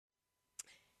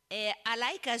I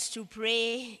like us to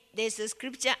pray. There's a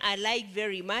scripture I like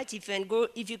very much. If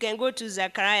you can go to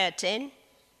Zechariah 10,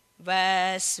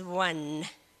 verse 1.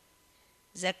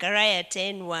 Zechariah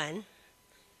 10:1.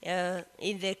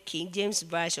 In the King James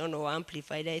Version or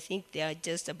Amplified, I think they are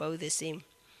just about the same.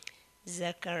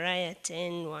 Zechariah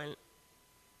 10:1.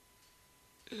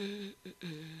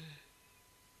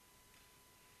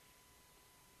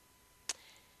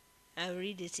 I'll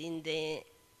read it in the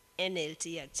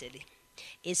NLT actually.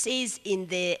 It says in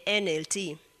the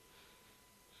NLT,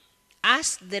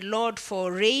 ask the Lord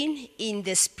for rain in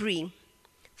the spring,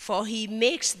 for he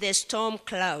makes the storm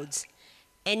clouds,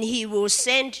 and he will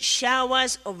send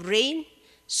showers of rain,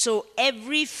 so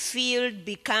every field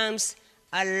becomes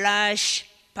a lush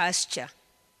pasture.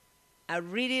 I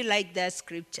really like that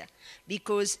scripture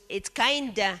because it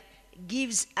kind of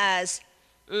gives us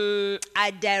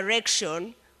a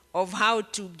direction of how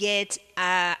to get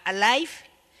a life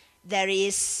that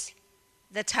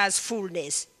has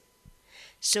fullness.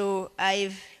 So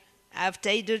I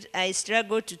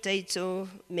struggle to title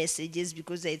messages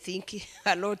because I think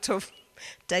a lot of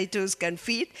titles can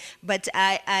fit, but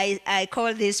I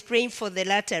call this praying for the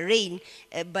latter rain,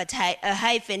 but a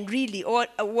hyphen really,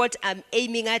 what I'm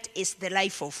aiming at is the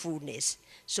life of fullness.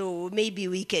 So maybe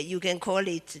you can call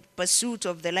it pursuit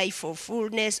of the life of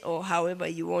fullness or however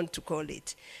you want to call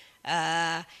it.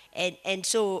 And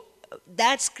so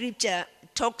that scripture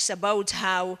talks about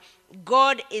how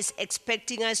God is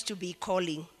expecting us to be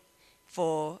calling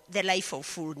for the life of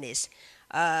fullness.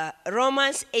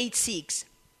 Romans 8:6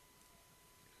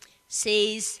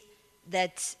 says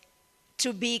that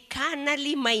to be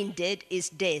carnally minded is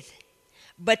death,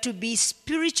 but to be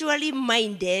spiritually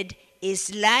minded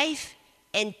is life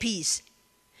and peace.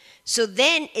 So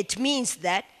then it means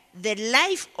that the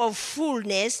life of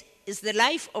fullness is the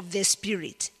life of the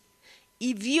Spirit.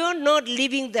 If you're not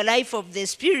living the life of the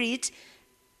Spirit,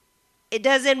 it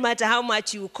doesn't matter how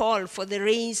much you call for the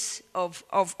rains of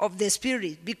the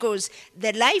Spirit, because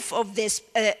the life of the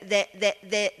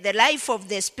life of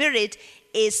the Spirit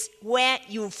is where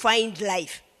you find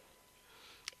life.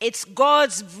 It's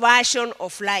God's version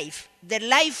of life. The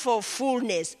life of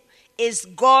fullness is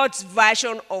God's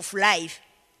version of life,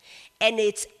 and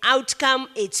its outcome,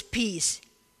 it's peace.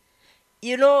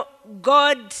 You know,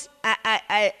 God,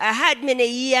 I had many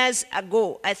years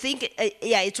ago, I think,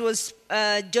 it was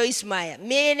Joyce Meyer,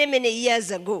 many years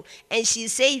ago, and she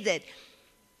said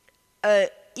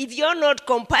that if you're not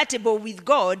compatible with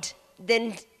God,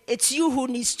 then it's you who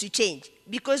needs to change,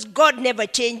 because God never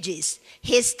changes.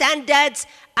 His standards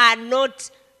are not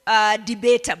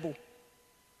debatable.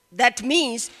 That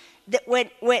means that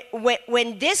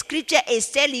when this scripture is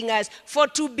telling us, for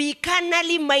to be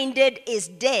carnally minded is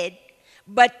dead,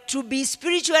 but to be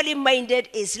spiritually minded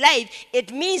is life,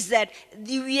 it means that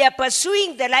we are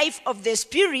pursuing the life of the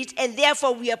Spirit, and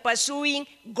therefore we are pursuing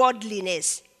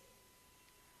godliness.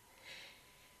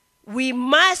 We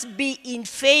must be in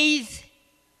faith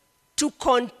to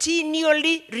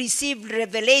continually receive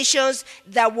revelations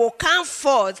that will come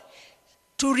forth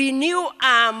to renew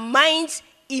our minds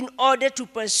in order to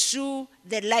pursue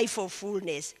the life of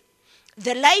fullness.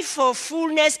 The life of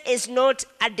fullness is not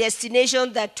a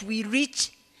destination that we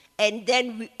reach and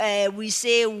then we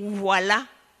say, voila.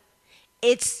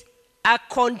 It's a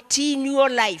continual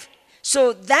life.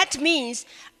 So that means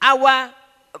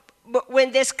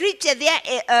when the scripture there,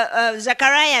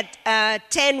 Zechariah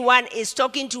 10:1 is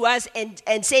talking to us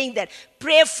and saying that,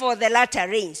 pray for the latter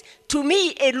rains. To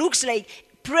me, it looks like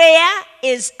prayer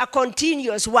is a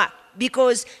continuous work,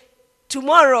 because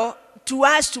tomorrow, to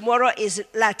us, tomorrow is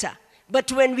latter. But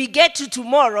when we get to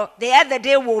tomorrow, the other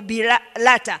day will be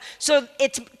latter. So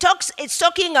it's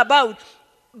talking about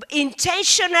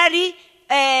intentionally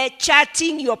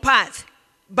charting your path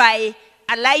by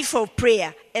a life of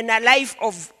prayer and a life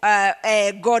of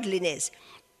godliness.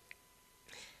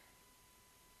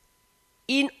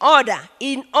 In order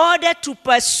to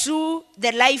pursue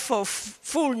the life of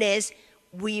fullness,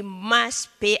 we must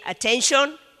pay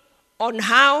attention on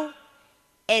how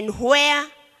and where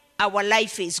our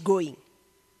life is going.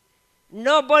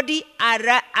 Nobody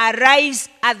arrives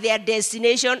at their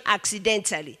destination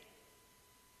accidentally.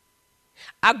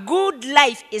 A good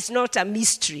life is not a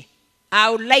mystery. I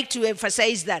would like to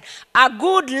emphasize that. A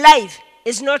good life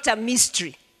is not a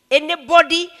mystery.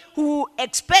 Anybody who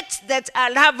expects that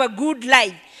I'll have a good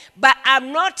life, but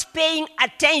I'm not paying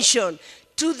attention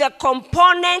to the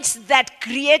components that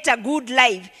create a good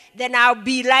life, then I'll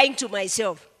be lying to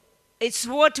myself. It's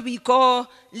what we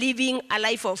call living a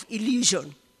life of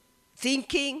illusion.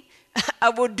 Thinking, I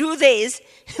will do this,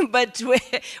 but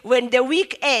when the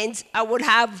week ends, I would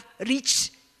have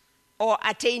reached or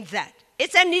attained that.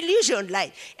 It's an illusion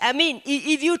life. I mean,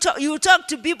 if you talk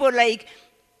to people like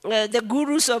the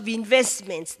gurus of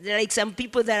investments, like some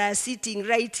people that are sitting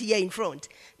right here in front,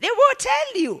 they will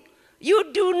tell you,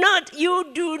 you do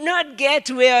not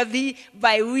get wealthy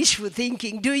by wishful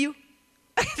thinking, do you?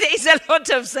 There's a lot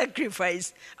of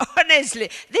sacrifice, honestly.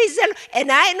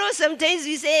 And I know sometimes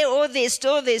we say, oh, they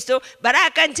stole, but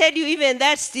I can tell you even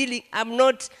that stealing, I'm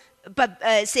not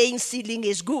saying stealing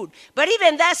is good, but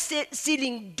even that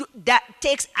stealing that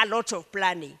takes a lot of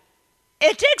planning.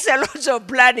 It takes a lot of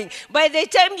planning. By the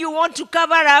time you want to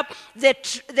cover up the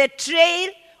trail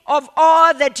of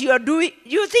all that you're doing,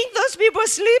 you think those people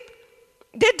sleep?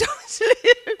 They don't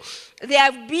sleep. They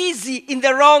are busy in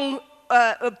the wrong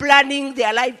planning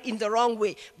their life in the wrong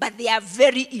way, but they are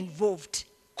very involved.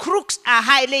 Crooks are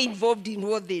highly involved in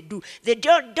what they do. They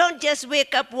don't just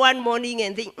wake up one morning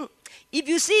and think, If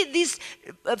you see these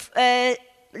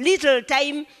little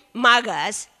time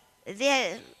muggers,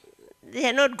 they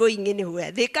are not going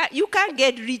anywhere. You can't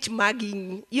get rich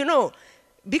mugging,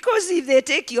 because if they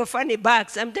take your funny bag,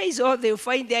 sometimes all they'll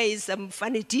find there is some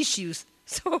funny tissues.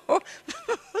 So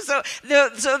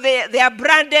they are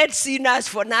branded sinners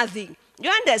for nothing. You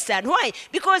understand why?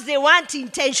 Because they weren't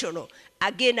intentional.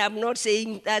 Again, I'm not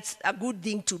saying that's a good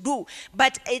thing to do,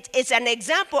 but it's an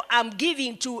example I'm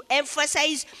giving to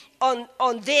emphasize on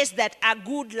this, that a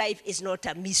good life is not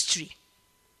a mystery.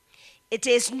 It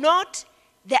is not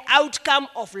the outcome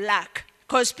of luck,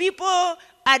 because people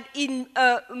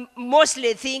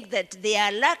mostly think that they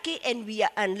are lucky and we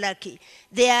are unlucky.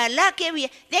 They are lucky.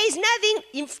 There is nothing.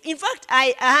 In fact,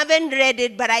 I haven't read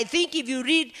it, but I think if you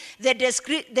read the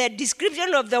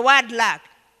description of the word luck,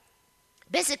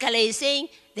 basically it's saying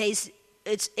it's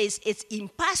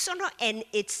impersonal and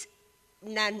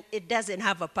it doesn't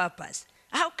have a purpose.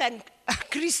 How can a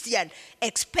Christian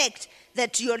expect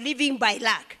that you're living by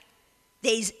luck?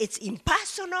 It's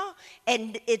impersonal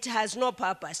and it has no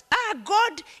purpose.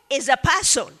 God is a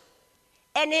person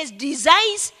and his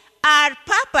designs are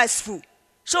purposeful.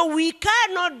 So we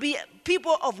cannot be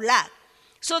people of luck.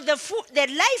 So the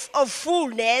life of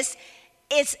fullness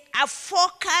is a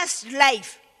focused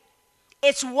life.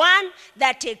 It's one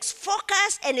that takes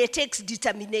focus and it takes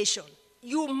determination.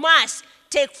 You must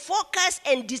take focus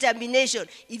and determination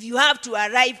if you have to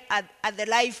arrive at the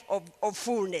life of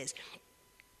fullness.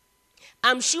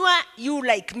 I'm sure you,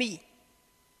 like me,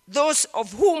 those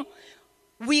of whom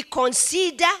we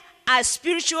consider as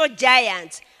spiritual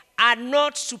giants, are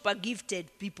not super gifted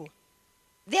people.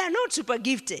 They are not super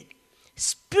gifted.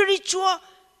 Spiritual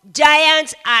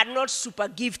giants are not super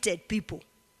gifted people.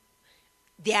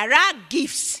 There are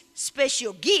gifts,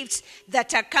 special gifts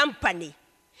that accompany.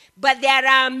 But there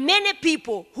are many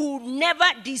people who never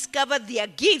discovered their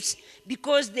gifts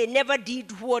because they never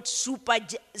did what super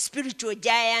spiritual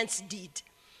giants did.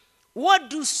 What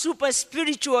do super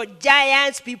spiritual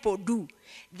giants people do?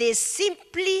 They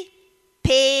simply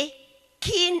pay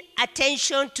keen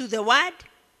attention to the word,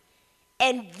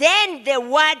 and then the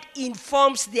word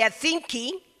informs their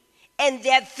thinking, and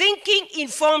their thinking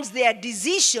informs their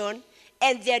decision,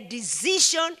 and their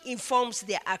decision informs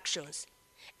their actions.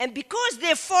 And because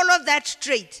they follow that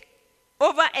trait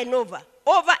over and over,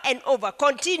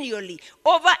 continually,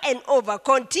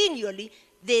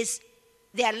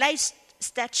 their lives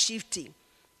start shifting.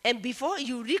 And before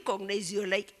you recognize, you're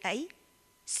like,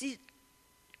 see,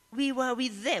 we were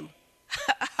with them.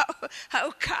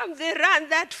 How come they ran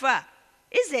that far?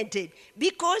 Isn't it?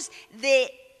 Because they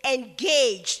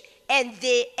engaged and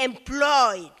they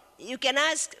employed. You can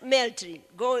ask Meltrin,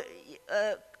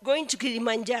 going to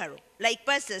Kilimanjaro. Like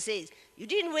Pastor says, you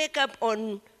didn't wake up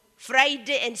on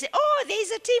Friday and say, oh,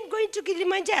 there's a team going to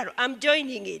Kilimanjaro. I'm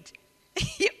joining it.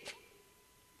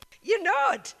 You're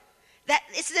not. That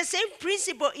it's the same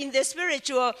principle in the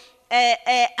spiritual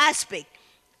aspect.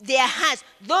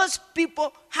 Those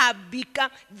people have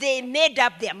they made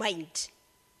up their mind.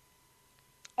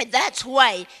 And that's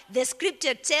why the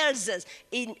scripture tells us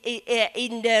in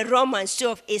the Romans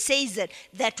 12, it says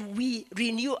that we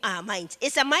renew our minds.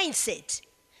 It's a mindset.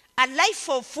 A life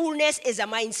for fullness is a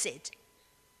mindset.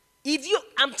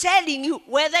 I'm telling you,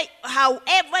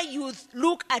 however you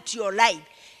look at your life,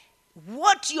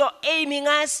 what you're aiming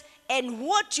at and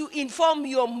what you inform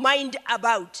your mind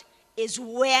about is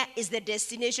where is the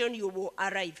destination you will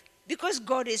arrive. Because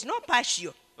God is not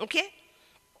partial, okay?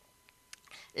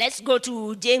 Let's go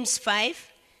to James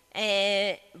 5,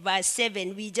 verse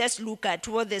 7. We just look at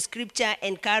what the scripture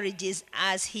encourages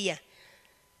us here.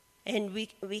 And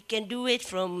we can do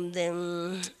it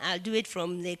I'll do it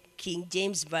from the King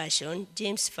James Version.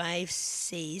 James 5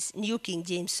 says, New King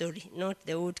James, sorry, not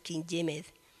the old King James.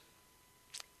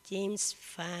 James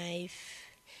 5,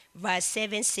 verse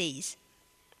 7 says,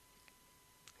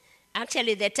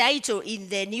 actually, the title in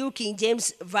the New King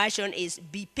James Version is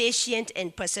Be Patient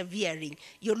and Persevering.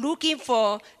 You're looking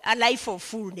for a life of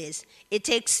fullness.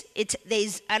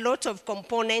 There's a lot of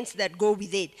components that go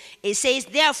with it. It says,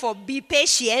 therefore, be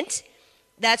patient,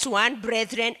 that's one,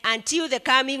 brethren, until the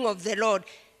coming of the Lord.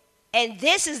 And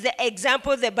this is the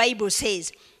example the Bible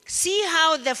says. See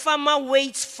how the farmer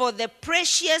waits for the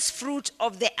precious fruit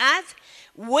of the earth,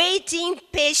 waiting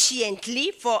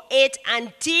patiently for it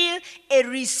until it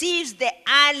receives the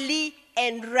early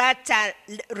and latter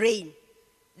rain.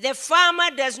 The farmer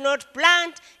does not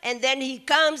plant and then he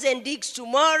comes and digs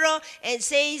tomorrow and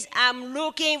says, I'm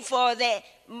looking for the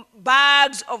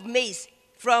bags of maize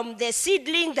from the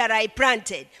seedling that I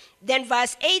planted. Then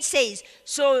verse 8 says,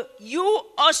 so you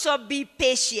also be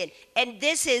patient. And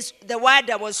this is the word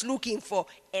I was looking for.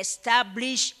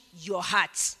 Establish your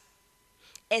hearts.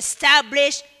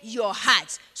 Establish your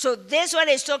hearts. So this one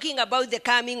is talking about the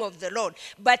coming of the Lord.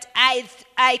 But I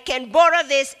can borrow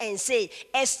this and say,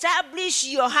 establish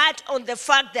your heart on the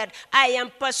fact that I am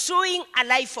pursuing a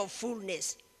life of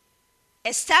fullness.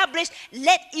 Establish,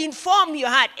 inform your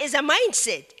heart. It's a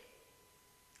mindset.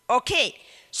 Okay,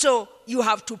 so you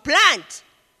have to plant.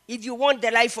 If you want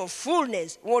the life of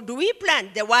fullness, what do we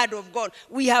plant? The word of God.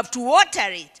 We have to water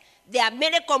it. There are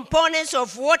many components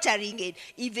of watering it.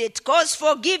 If it calls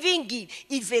for giving, give.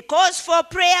 If it calls for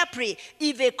prayer, pray.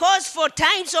 If it calls for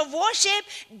times of worship,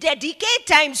 dedicate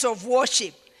times of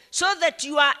worship. So that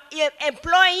you are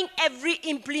employing every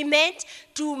implement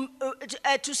to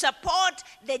support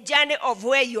the journey of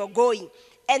where you're going.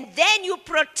 And then you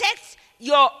protect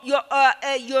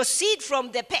your seed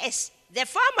from the pest. The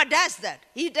farmer does that.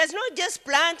 He does not just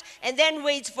plant and then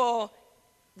wait for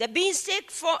the beanstalk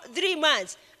for 3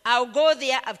 months. I'll go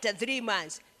there after 3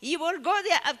 months. He will go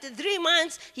there after 3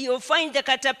 months. He will find the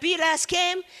caterpillars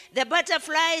came, the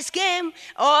butterflies came,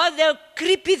 all the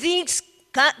creepy things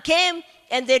came,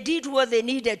 and they did what they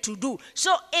needed to do.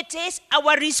 So it is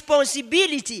our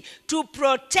responsibility to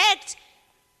protect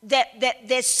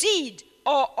the seed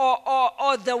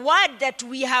or the word that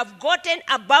we have gotten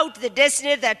about the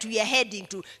destiny that we are heading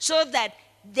to, so that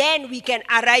then we can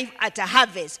arrive at a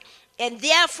harvest. And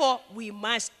therefore, we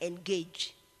must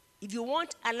engage. If you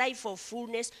want a life of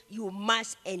fullness, you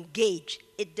must engage.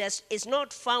 It's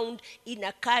not found in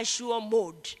a casual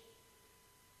mode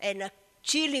and a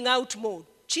chilling out mode.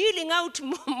 Chilling out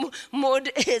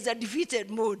mode is a defeated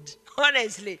mode,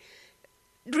 honestly.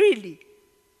 Really.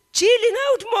 Chilling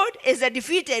out mode is a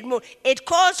defeated mode. It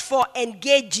calls for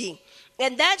engaging.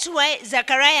 And that's why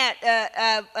Zechariah,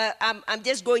 I'm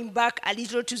just going back a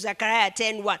little to Zechariah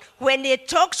 10:1. When it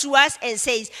talks to us and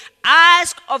says,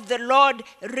 ask of the Lord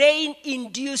rain in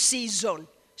due season.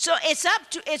 So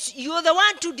you're the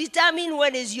one to determine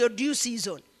when is your due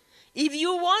season. If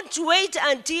you want to wait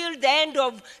until the end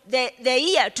of the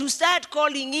year to start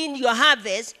calling in your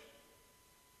harvest,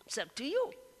 it's up to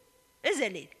you,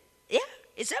 isn't it? Yeah,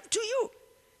 it's up to you.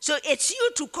 So it's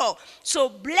you to call. So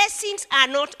blessings are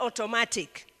not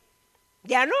automatic.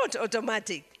 They are not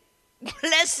automatic.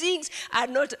 Blessings are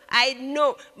not. I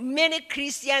know many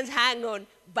Christians hang on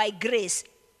by grace.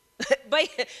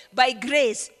 by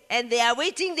grace. And they are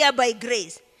waiting there by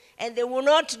grace. And they will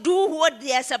not do what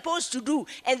they are supposed to do.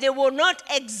 And they will not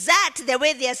exert the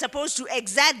way they are supposed to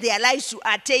exert their lives to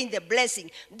attain the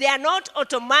blessing. They are not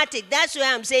automatic. That's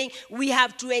why I'm saying we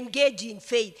have to engage in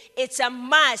faith. It's a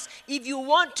must. If you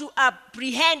want to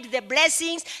apprehend the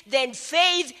blessings, then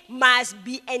faith must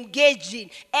be engaged in.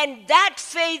 And that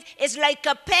faith is like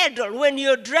a pedal. When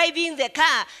you're driving the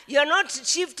car, you're not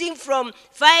shifting from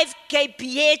 5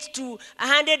 kph to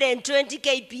 120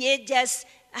 kph just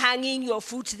hanging your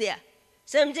foot there.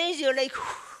 Sometimes you're like,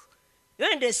 you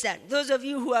understand? Those of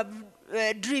you who have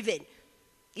driven.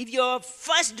 If you're a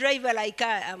fast driver like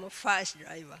I'm a fast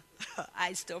driver.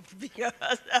 I stopped being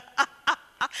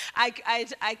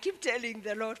I keep telling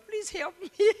the Lord, please help me.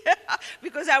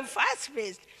 Because I'm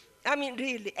fast-paced. I mean,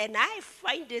 really. And I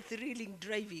find it thrilling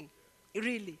driving.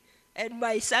 Really. And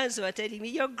my sons were telling me,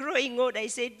 you're growing old. I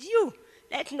said,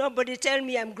 let nobody tell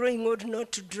me I'm growing old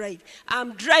not to drive.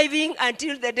 I'm driving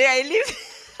until the day I leave.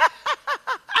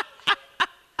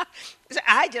 So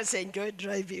I just enjoy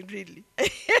driving, really.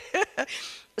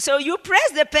 So you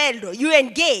press the pedal, you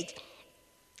engage.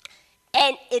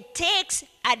 And it takes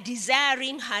a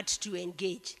desiring heart to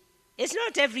engage. It's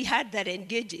not every heart that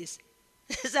engages.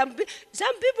 Some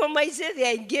people might say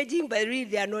they are engaging, but really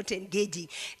they are not engaging.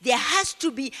 There has to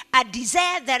be a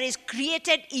desire that is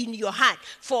created in your heart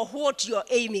for what you're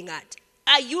aiming at.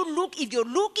 If you're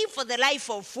looking for the life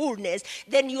of fullness,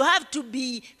 then you have to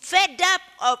be fed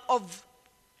up of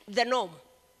the norm.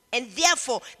 And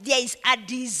therefore, there is a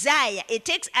desire. It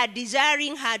takes a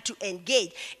desiring heart to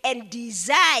engage. And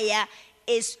desire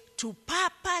is to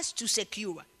purpose to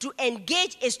secure. To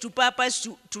engage is to purpose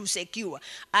to secure.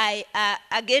 I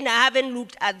haven't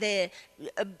looked at the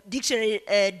dictionary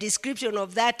description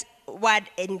of that word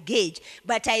engage.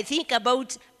 But I think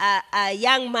about a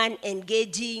young man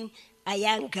engaging a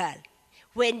young girl.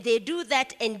 When they do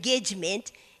that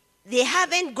engagement, they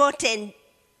haven't gotten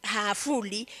her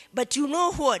fully, but you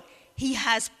know what? He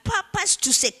has purpose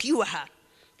to secure her.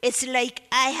 It's like,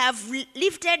 I have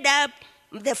lifted up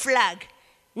the flag.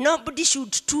 Nobody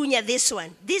should tunya this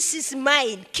one. This is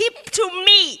mine. Keep to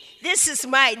me. This is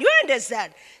mine. You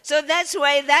understand? So that's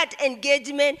why that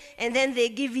engagement, and then they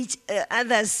give each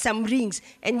others some rings.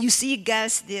 And you see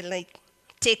girls, they're like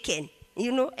taken.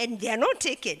 And they are not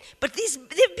taken. But they've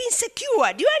been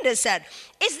secured. You understand?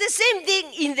 It's the same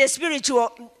thing in the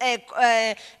spiritual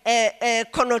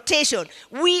connotation.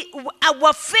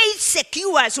 Our faith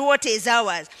secures what is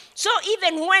ours. So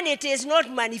even when it is not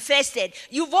manifested,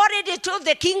 you've already told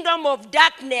the kingdom of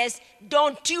darkness,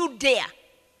 don't you dare.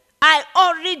 I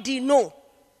already know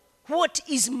what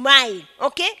is mine.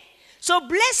 Okay? So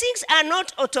blessings are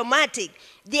not automatic.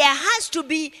 There has to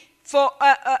be for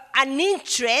an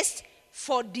interest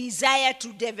for desire to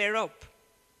develop.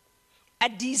 A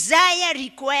desire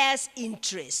requires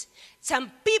interest.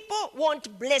 Some people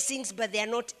want blessings, but they are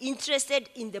not interested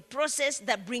in the process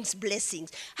that brings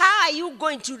blessings. How are you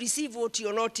going to receive what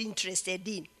you're not interested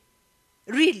in?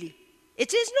 Really?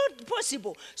 It is not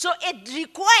possible. So it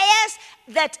requires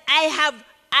that I have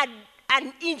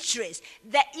an interest.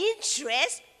 The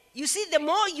interest, you see, the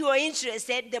more you are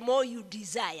interested, the more you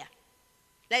desire.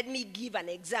 Let me give an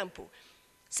example.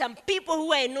 Some people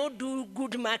who I know do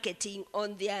good marketing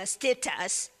on their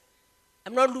status.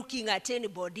 I'm not looking at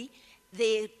anybody.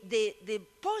 They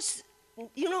post,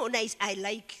 nice. I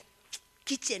like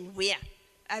kitchenware.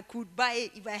 I could buy,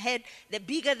 if I had, the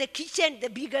bigger the kitchen,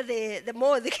 the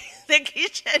more the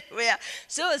kitchenware.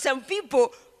 So some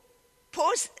people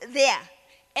post there.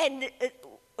 And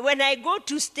when I go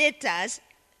to status,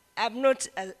 I'm not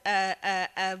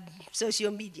a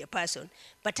social media person,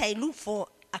 but I look for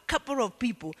a couple of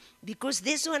people, because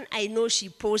this one I know she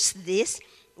posts this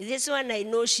one I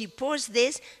know she posts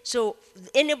this. So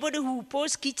anybody who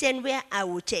posts kitchenware, I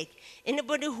will check.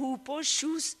 Anybody who posts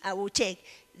shoes, I will check.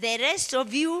 The rest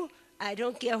of you, I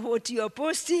don't care what you are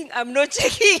posting, I'm not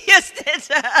checking your status.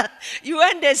 You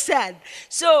understand?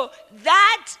 So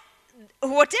that,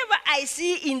 whatever I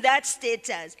see in that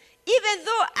status, even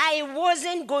though I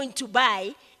wasn't going to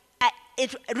buy,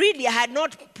 it really had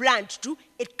not planned to,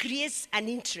 it creates an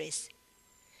interest.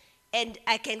 And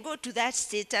I can go to that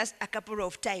status a couple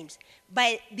of times.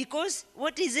 Because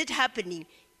what is it happening?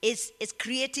 It's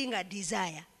creating a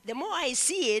desire. The more I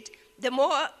see it, the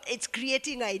more it's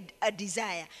creating a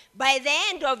desire. By the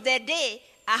end of the day,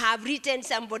 I have written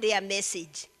somebody a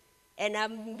message. And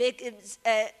I'm making,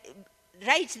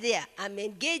 right there, I'm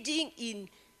engaging in,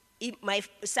 my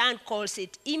son calls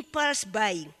it impulse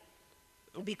buying.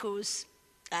 Because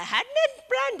I hadn't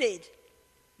planned it.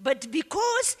 But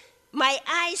because my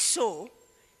eyes saw,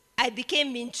 I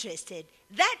became interested.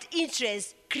 That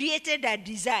interest created a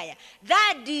desire.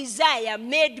 That desire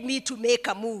made me to make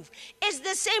a move. It's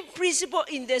the same principle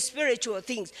in the spiritual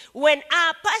things. When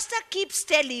our pastor keeps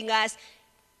telling us,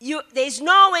 there's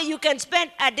no way you can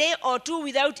spend a day or two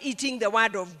without eating the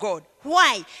word of God.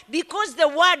 Why? Because the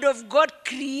word of God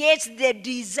creates the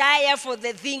desire for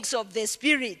the things of the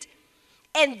spirit.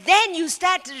 And then you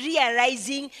start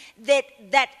realizing that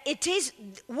it is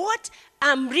what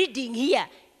I'm reading here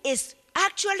is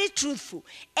actually truthful.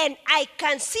 And I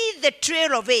can see the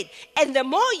trail of it. And the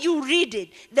more you read it,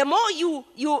 the more you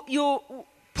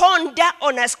ponder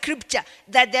on a scripture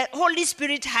that the Holy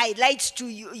Spirit highlights to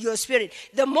your spirit,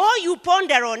 the more you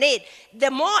ponder on it, the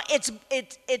more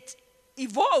it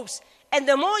evolves. And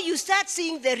the more you start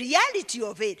seeing the reality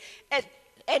of it.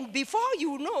 And before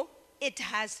you know, it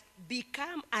has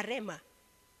become a rhema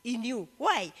in you.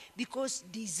 Why? Because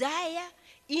desire,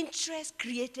 interest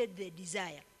created the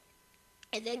desire.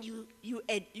 And then you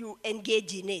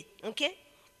engage in it. Okay?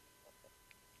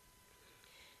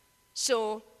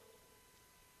 So,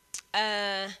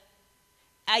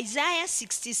 Isaiah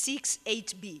 66,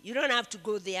 8b. You don't have to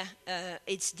go there.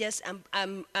 It's just,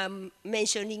 I'm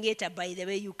mentioning it. By the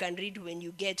way, you can read when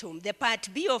you get home. The part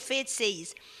B of it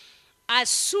says, as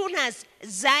soon as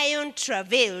Zion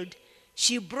travailed,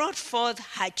 she brought forth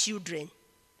her children.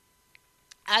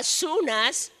 As soon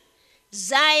as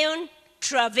Zion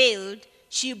travailed,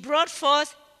 she brought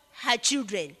forth her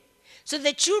children. So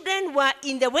the children were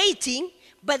in the waiting,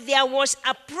 but there was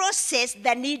a process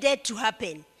that needed to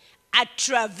happen. a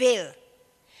travail.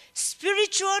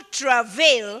 Spiritual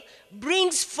travail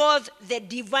brings forth the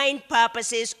divine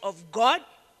purposes of God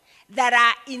that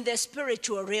are in the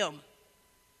spiritual realm.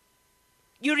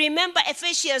 You remember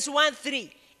Ephesians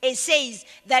 1:3. It says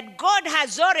that God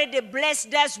has already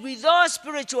blessed us with all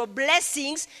spiritual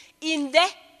blessings in the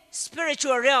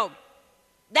spiritual realm.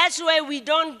 That's why we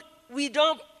don't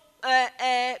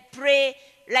pray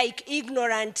like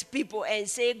ignorant people and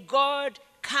say, God,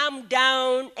 come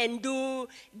down and do.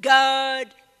 God,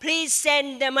 please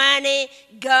send the money.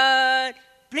 God,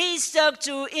 please talk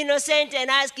to Innocent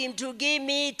and ask him to give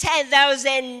me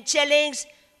 10,000 shillings.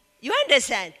 You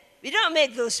understand? We don't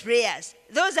make those prayers.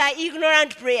 Those are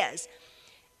ignorant prayers.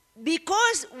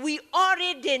 Because we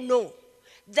already know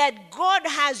that God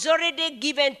has already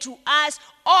given to us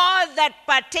all that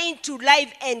pertain to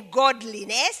life and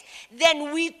godliness,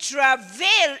 then we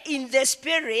travail in the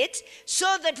Spirit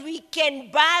so that we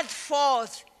can birth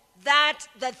forth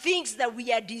the things that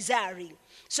we are desiring.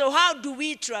 So how do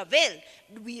we travail?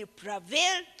 We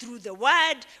travail through the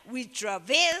word, we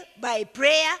travail by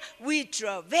prayer, we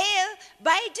travail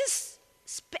by just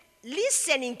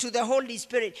listening to the Holy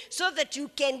Spirit so that you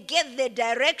can get the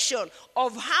direction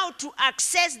of how to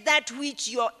access that which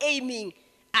you're aiming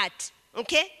at.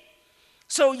 Okay?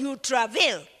 So you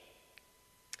travail.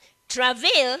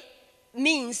 Travail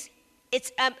means,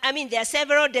 there are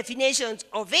several definitions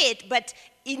of it, but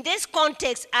in this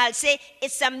context, I'll say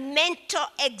it's a mental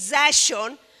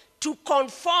exertion to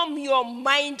conform your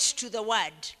mind to the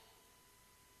word.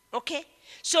 Okay?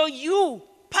 So you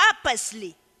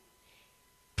purposely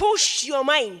push your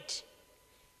mind.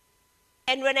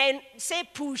 And when I say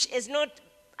push, it's not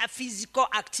a physical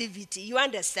activity. You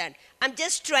understand? I'm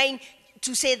just trying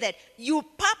to say that you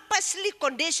purposely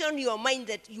condition your mind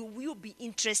that you will be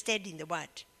interested in the word.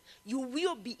 You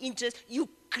will be interested. You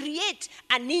create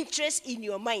an interest in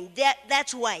your mind.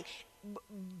 That's why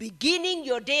beginning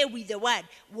your day with the word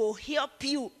will help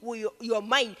you, your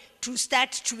mind, to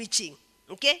start twitching.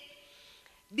 Okay?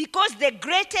 Because the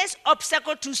greatest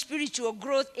obstacle to spiritual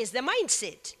growth is the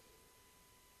mindset.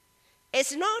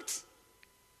 It's not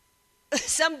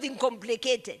something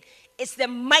complicated. It's the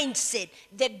mindset.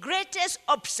 The greatest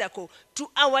obstacle to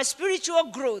our spiritual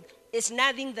growth is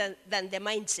nothing than the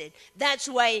mindset. That's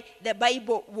why the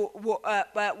Bible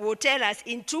will tell us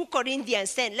in 2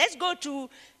 Corinthians 10. Let's go to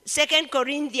 2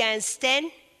 Corinthians 10,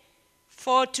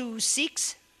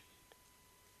 4-6.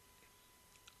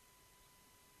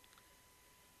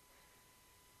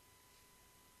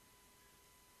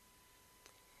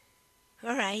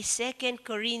 All right, 2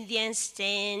 Corinthians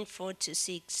 10,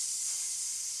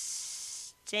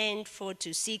 4-6. 10,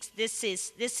 4-6.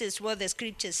 This is what the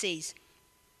scripture says.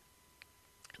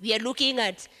 We are looking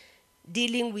at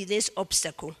dealing with this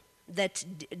obstacle that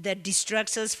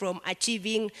distracts us from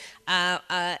achieving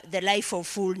the life of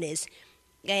fullness.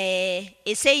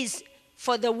 It says,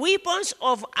 for the weapons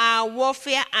of our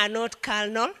warfare are not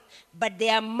carnal, but they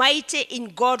are mighty in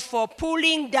God for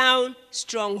pulling down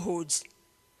strongholds.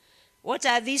 What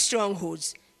are these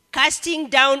strongholds? Casting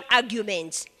down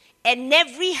arguments and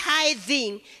every high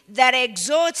thing that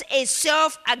exalts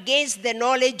itself against the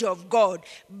knowledge of God,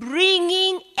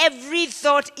 bringing every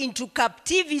thought into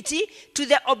captivity to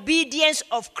the obedience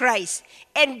of Christ,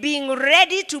 and being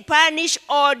ready to punish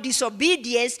all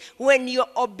disobedience when your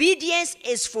obedience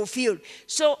is fulfilled.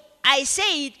 So I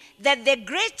said that the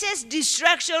greatest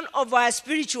distraction of our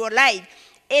spiritual life,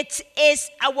 it is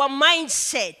our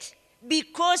mindset.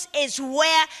 Because it's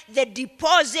where the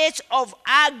deposits of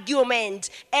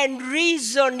argument and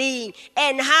reasoning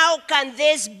and how can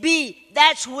this be,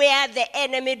 that's where the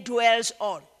enemy dwells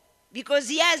on. Because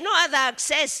he has no other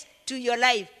access to your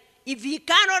life. If he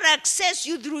cannot access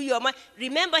you through your mind,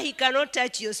 remember he cannot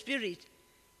touch your spirit.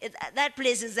 That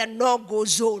place is a no-go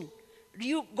zone.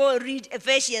 You go read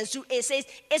Ephesians 2, it says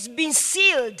it's been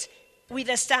sealed with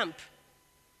a stamp.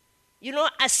 You know,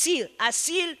 a seal.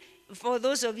 For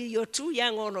those of you, you're too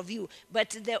young, all of you, but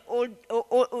the old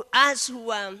us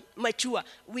who are mature,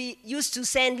 we used to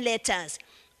send letters.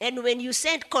 And when you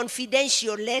send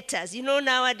confidential letters, you know,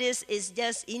 nowadays it's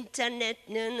just internet,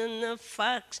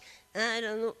 fax, I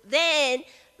don't know. Then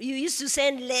you used to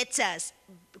send letters,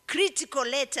 critical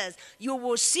letters. You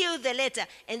will seal the letter,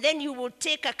 and then you will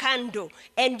take a candle,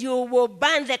 and you will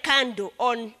burn the candle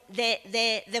on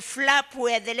the flap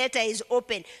where the letter is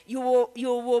open. You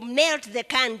will melt the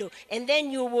candle, and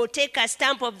then you will take a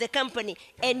stamp of the company,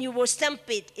 and you will stamp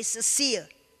it. It's a seal.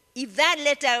 If that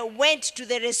letter went to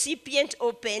the recipient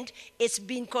opened, it's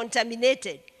been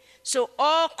contaminated. So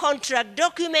all contract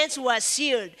documents were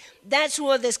sealed. That's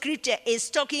what the scripture is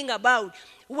talking about.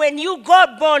 When you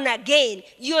got born again,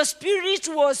 your spirit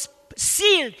was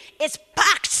sealed. It's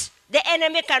packed. The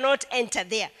enemy cannot enter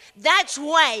there. That's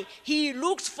why he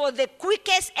looks for the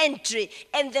quickest entry,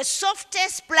 and the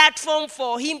softest platform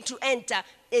for him to enter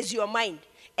is your mind.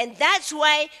 And that's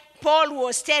why Paul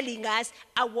was telling us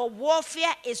our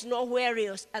warfare is nowhere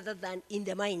else other than in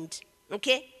the mind.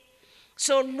 Okay?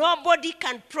 So nobody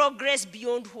can progress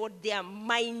beyond what their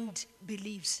mind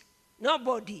believes.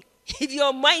 Nobody. If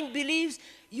your mind believes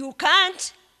you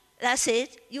can't, that's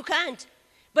it. You can't.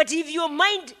 But if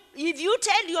you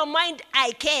tell your mind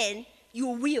I can, you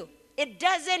will. It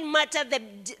doesn't matter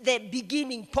the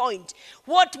beginning point.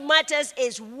 What matters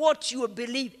is what you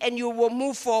believe, and you will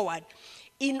move forward.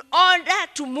 In order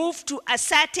to move to a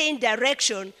certain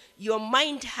direction, your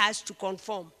mind has to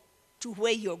conform to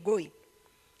where you're going.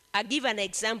 I'll give an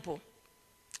example.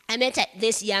 I met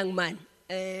this young man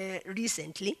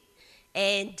recently,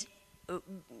 and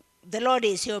the Lord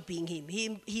is helping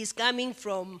him. He's coming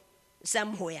from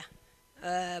somewhere,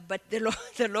 but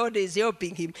the Lord is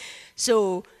helping him.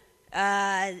 So,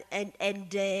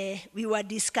 we were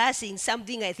discussing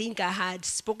something I think I had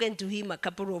spoken to him a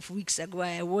couple of weeks ago.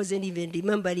 I wasn't even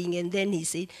remembering, and then he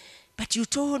said, "But you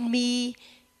told me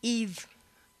if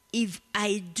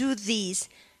I do this,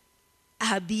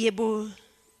 I'll be able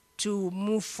to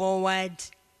move forward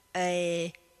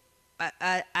at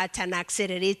an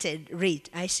accelerated rate."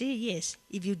 I said, "Yes,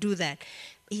 if you do that."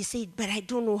 He said, "But I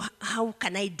don't know, how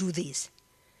can I do this?"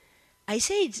 I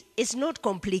said, "It's not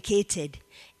complicated.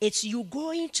 It's you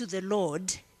going to the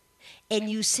Lord and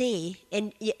you say,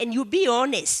 and you be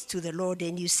honest to the Lord,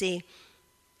 and you say,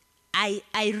 I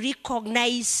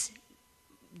recognize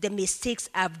the mistakes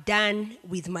I've done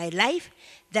with my life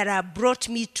that have brought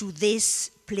me to this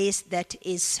place that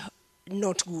is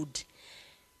not good.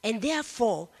 And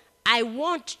therefore, I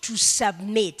want to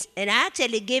submit." And I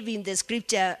actually gave him the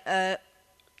scripture,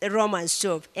 Romans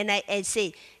 12. And I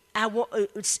say,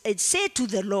 say to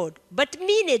the Lord, but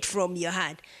mean it from your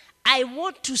heart. I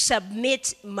want to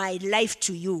submit my life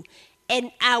to you.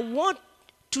 And I want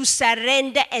to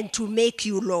surrender and to make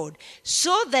you Lord,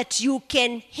 so that you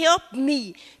can help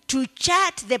me to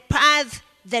chart the path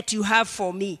that you have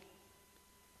for me.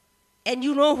 And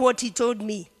you know what he told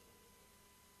me?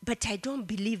 "But I don't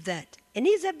believe that." And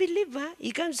he's a believer.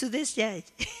 He comes to this church.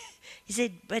 He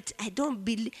said, "But I don't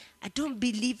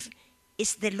believe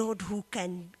it's the Lord who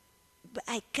can.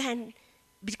 I can,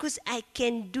 because I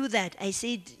can do that." I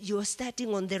said, "You're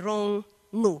starting on the wrong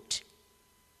note.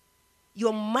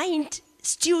 Your mind,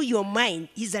 still your mind."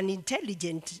 He's an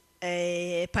intelligent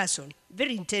person,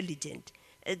 very intelligent.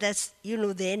 That's,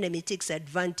 the enemy takes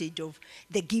advantage of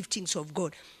the giftings of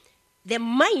God. The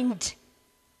mind,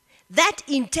 that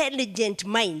intelligent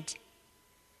mind,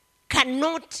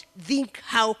 cannot think,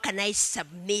 how can I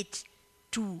submit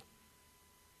to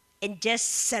and just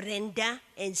surrender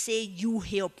and say, "You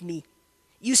help me."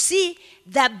 You see,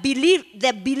 the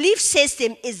belief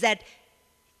system is that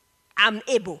I'm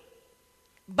able.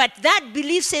 But that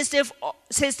belief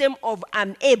system of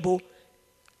I'm able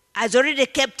has already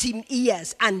kept him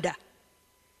years under.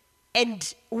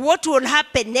 And what will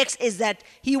happen next is that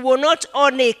he will not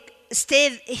only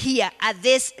stay here at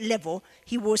this level,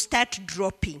 he will start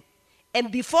dropping.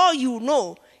 And before you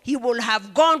know, he will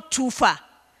have gone too far.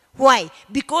 Why?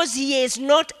 Because he is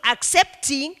not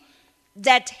accepting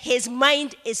that his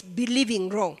mind is believing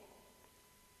wrong.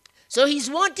 So he's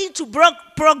wanting to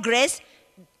progress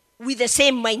with the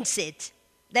same mindset.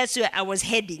 That's where I was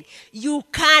heading. You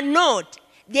cannot,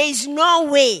 there is no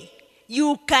way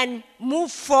you can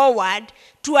move forward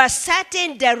to a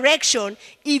certain direction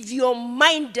if your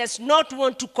mind does not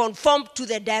want to conform to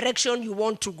the direction you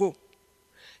want to go.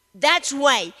 That's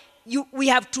why we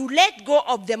have to let go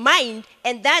of the mind,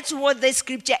 and that's what the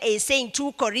scripture is saying.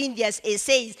 2 Corinthians, it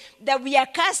says that we are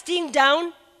casting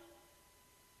down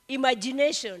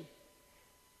imagination.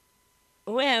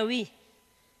 Where are we?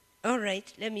 All right,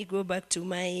 let me go back to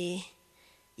my,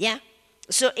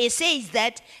 So it says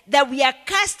that we are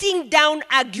casting down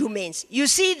arguments. You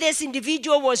see, this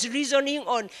individual was reasoning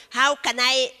on how can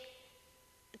I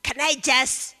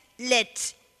just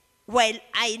let, well,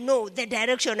 I know the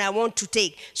direction I want to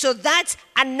take. So that's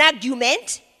an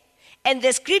argument. And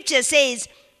the scripture says,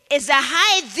 it's a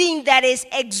high thing that is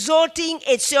exalting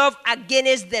itself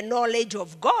against the knowledge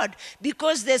of God.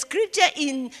 Because the scripture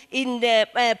in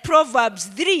Proverbs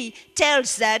 3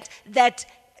 tells that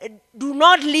do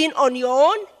not lean on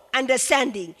your own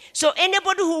understanding. So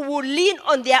anybody who will lean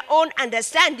on their own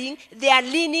understanding, they are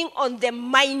leaning on the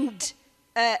mind,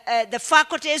 the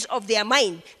faculties of their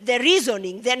mind, the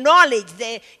reasoning, the knowledge,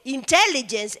 the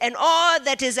intelligence, and all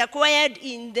that is acquired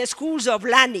in the schools of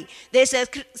learning. There's a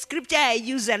scripture I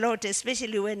use a lot,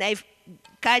 especially when I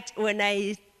catch when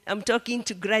I'm talking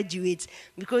to graduates,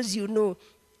 because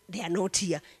they are not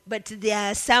here. But there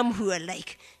are some who are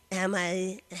like,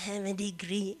 I have a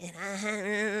degree,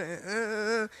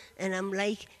 and I'm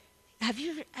like, have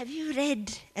you read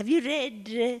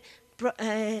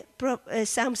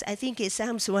Psalms? I think it's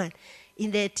Psalms 1.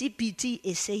 In the TPT,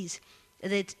 it says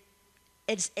that,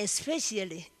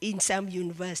 especially in some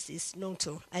universities, not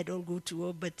all, I don't go to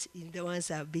all, but in the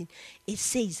ones I've been, it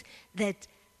says that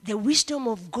the wisdom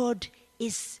of God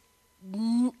is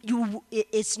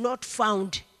not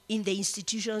found in the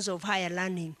institutions of higher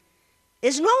learning.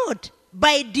 It's not.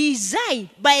 By design,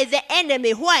 by the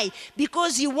enemy. Why?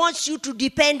 Because he wants you to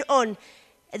depend on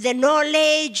the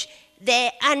knowledge,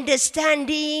 the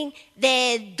understanding,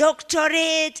 the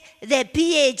doctorate, the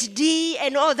PhD,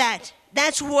 and all that.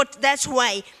 That's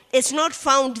why it's not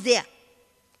found there.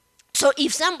 So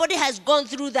if somebody has gone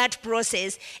through that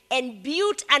process and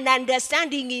built an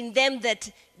understanding in them that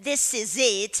this is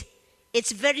it,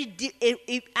 it's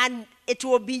and it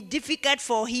will be difficult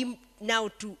for him now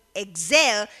to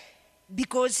excel,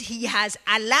 because he has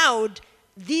allowed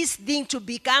this thing to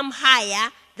become higher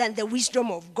than the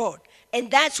wisdom of God. And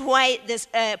that's why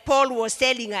Paul was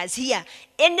telling us here,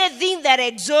 anything that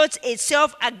exalts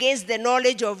itself against the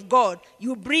knowledge of God,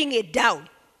 you bring it down.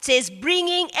 It says,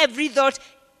 bringing every thought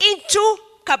into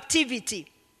captivity.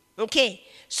 Okay,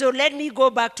 so let me go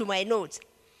back to my notes.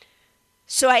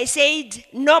 So I said,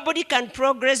 nobody can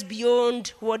progress beyond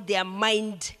what their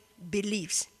mind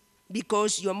believes,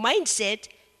 because your mindset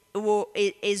will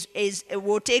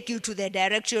take you to the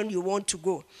direction you want to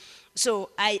go. So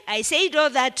I said all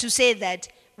that to say that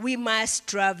we must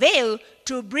travail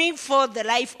to bring forth the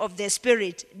life of the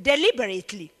Spirit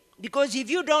deliberately. Because if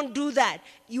you don't do that,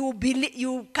 you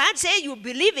can't say you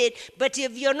believe it, but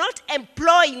if you're not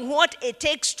employing what it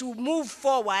takes to move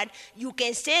forward, you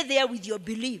can stay there with your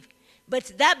belief.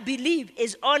 But that belief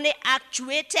is only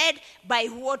actuated by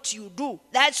what you do.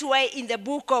 That's why in the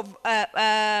book of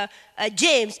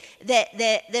James,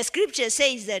 the scripture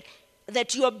says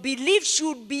that your belief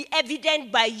should be evident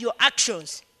by your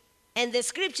actions. And the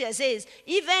scripture says,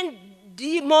 even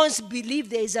demons believe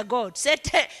there is a God.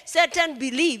 Satan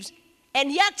believes, and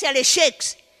he actually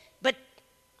shakes, but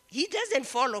he doesn't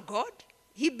follow God.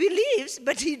 He believes,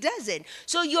 but he doesn't.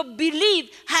 So your belief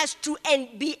has to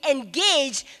be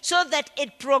engaged so that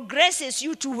it progresses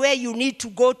you to where you need to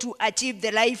go to achieve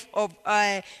the life of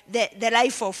the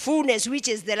life of fullness, which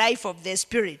is the life of the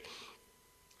Spirit.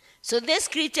 So this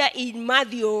scripture in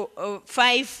Matthew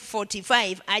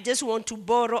 5:45, I just want to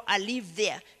borrow a leaf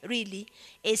there, really.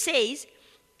 It says,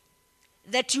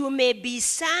 that you may be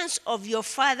sons of your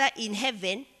Father in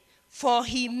heaven, for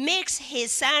he makes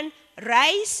his sun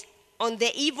rise on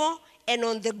the evil and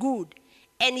on the good,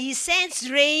 and he sends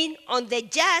rain on the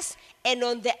just and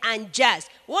on the unjust.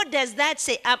 What does that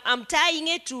say? I'm tying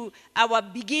it to our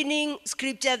beginning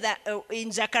scripture that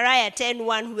in Zechariah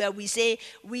 10:1, where we say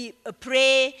we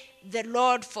pray the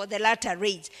Lord for the latter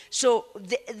rains. So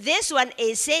this one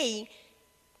is saying,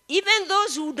 even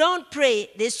those who don't pray,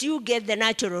 they still get the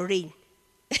natural rain,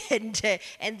 and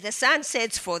the sun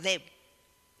sets for them.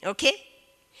 Okay?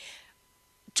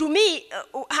 To me,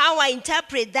 how I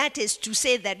interpret that is to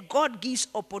say that God gives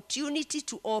opportunity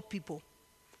to all people.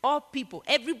 All people.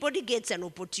 Everybody gets an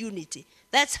opportunity.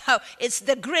 That's how, it's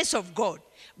the grace of God.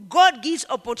 God gives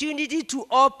opportunity to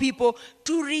all people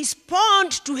to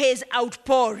respond to his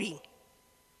outpouring.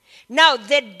 Now,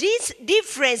 the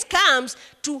difference comes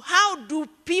to how do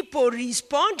people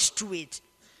respond to it.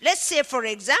 Let's say, for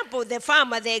example, the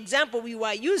farmer, the example we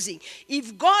were using.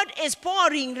 If God is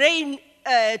pouring rain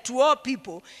to all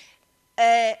people,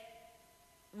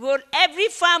 will every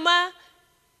farmer,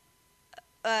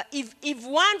 if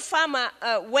one farmer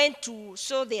went to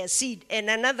sow their seed and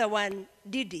another one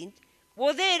didn't,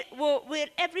 will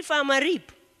every farmer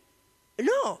reap?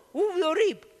 No. Who will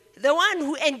reap? The one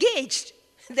who engaged.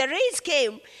 The rains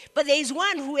came, but there is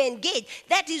one who engaged.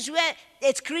 That is where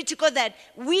it's critical that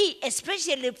we,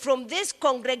 especially from this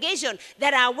congregation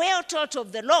that are well taught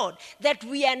of the Lord, that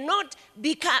we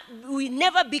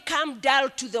never become dull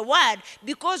to the word,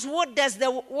 because what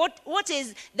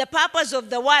is the purpose of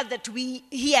the word that we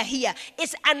hear here?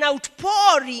 It's an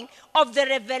outpouring of the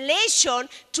revelation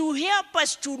to help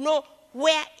us to know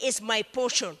where is my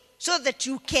portion, so that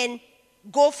you can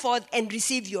go forth and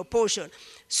receive your portion.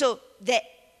 So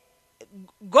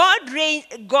God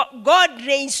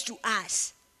reigns to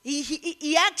us.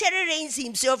 He actually reigns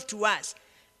himself to us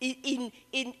in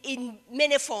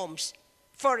many forms,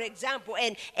 for example,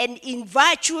 and in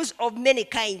virtues of many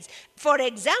kinds. For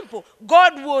example,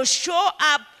 God will show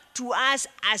up to us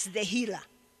as the healer.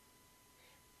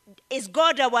 Is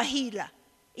God our healer?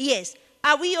 Yes.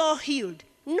 Are we all healed?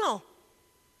 No.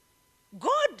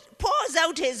 God pours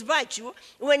out his virtue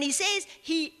when he says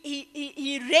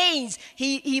he reigns,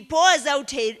 he pours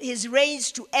out his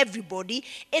reigns to everybody.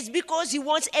 It's because he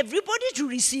wants everybody to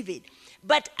receive it.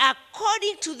 But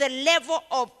according to the level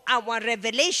of our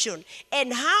revelation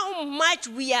and how much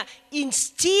we are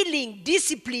instilling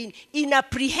discipline in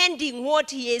apprehending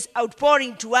what he is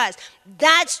outpouring to us,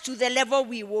 that's to the level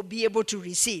we will be able to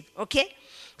receive, okay?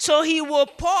 So he will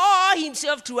pour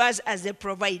himself to us as a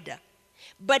provider.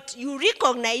 But you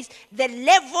recognize the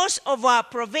levels of our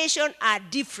provision are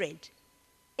different.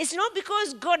 It's not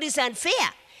because God is unfair.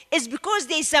 It's because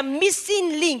there's a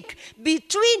missing link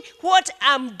between what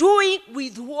I'm doing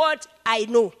with what I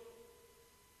know.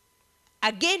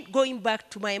 Again, going back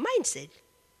to my mindset.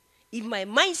 If my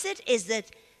mindset is that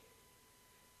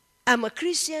I'm a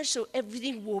Christian, so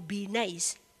everything will be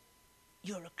nice.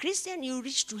 You're a Christian, you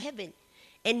reach to heaven.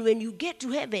 And when you get to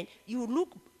heaven, you look,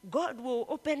 God will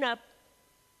open up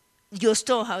your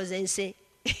storehouse and say,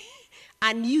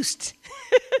 unused,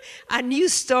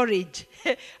 unused storage.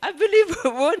 I believe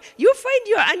you find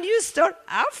your unused storage.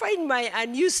 I'll find my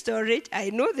unused storage. I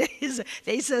know there is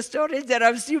a storage that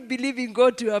I'm still believing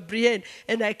God to apprehend.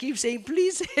 And I keep saying,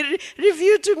 please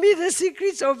reveal to me the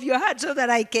secrets of your heart so that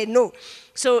I can know.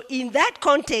 So in that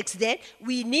context then,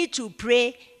 we need to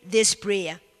pray this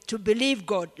prayer, to believe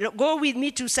God. Go with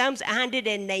me to Psalms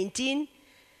 119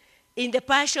 in the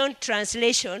Passion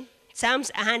Translation.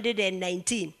 Psalms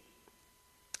 119.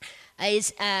 I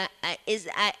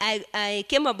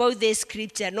came about this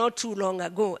scripture not too long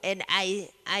ago, and I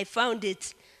found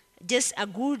it just a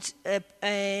good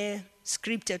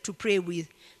scripture to pray with,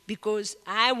 because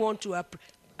I want to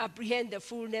apprehend the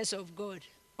fullness of God.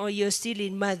 Oh, you're still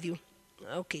in Matthew.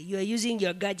 Okay, you are using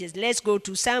your gadgets. Let's go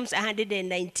to Psalms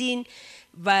 119,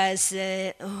 verse...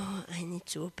 I need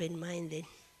to open mine then.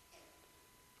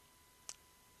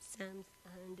 Psalms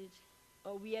 100.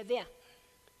 Oh, we are there.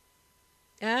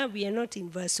 We are not in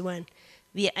verse 1.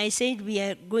 I said we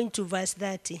are going to verse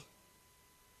 30.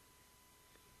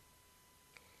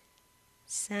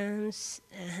 Psalms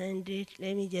 100.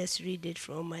 Let me just read it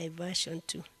from my version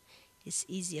too. It's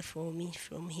easier for me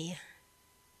from here.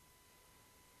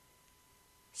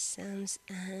 Psalms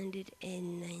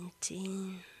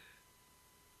 119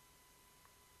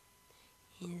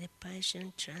 in the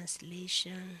Passion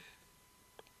Translation.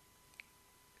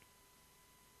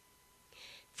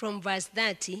 From verse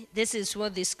 30, this is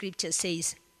what the scripture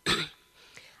says.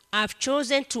 I've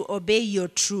chosen to obey your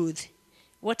truth.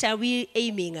 What are we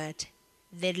aiming at?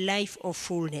 The life of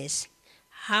fullness.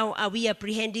 How are we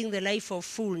apprehending the life of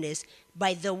fullness?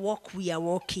 By the walk we are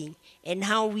walking and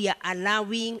how we are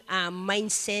allowing our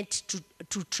mindset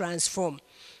to transform.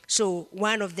 So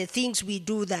one of the things we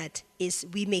do that is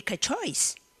we make a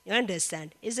choice. You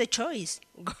understand? It's a choice.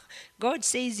 God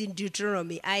says in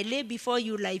Deuteronomy, I lay before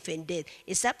you life and death.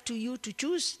 It's up to you to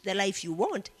choose the life you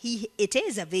want. It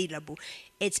is available.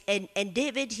 And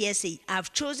David here says,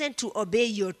 I've chosen to obey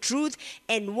your truth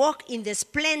and walk in the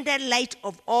splendid light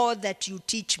of all that you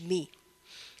teach me.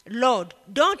 Lord,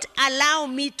 don't allow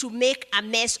me to make a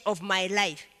mess of my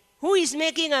life. Who is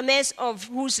making a mess of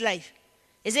whose life?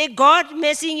 Is it God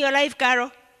messing your life,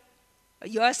 Carol?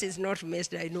 Yours is not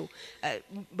messed, I know.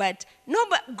 But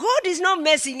God is not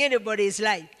messing anybody's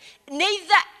life.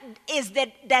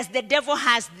 Neither does the devil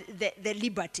has the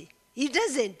liberty. He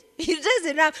doesn't.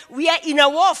 We are in a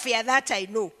warfare, that I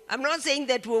know. I'm not saying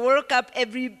that we wake up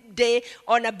every day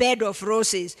on a bed of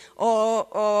roses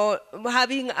or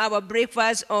having our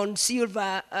breakfast on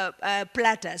silver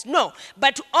platters. No.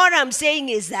 But all I'm saying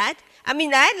is that,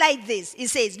 I like this. It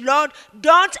says, Lord,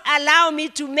 don't allow me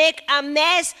to make a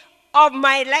mess of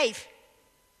my life.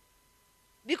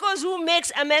 Because who makes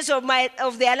a mess of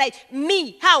their life?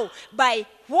 Me. How? By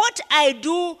what I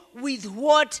do with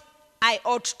what I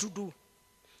ought to do.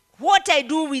 What I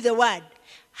do with the word.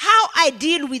 How I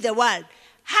deal with the word.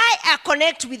 How I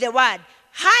connect with the word.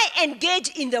 How I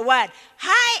engage in the word.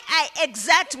 How I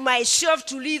exert myself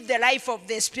to live the life of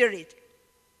the Spirit.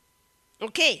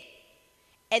 Okay.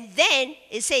 And then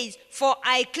it says, for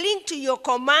I cling to your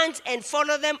commands and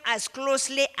follow them as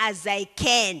closely as I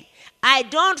can. I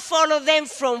don't follow them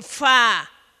from far.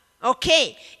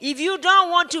 Okay, if you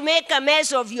don't want to make a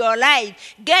mess of your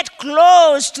life, get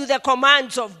close to the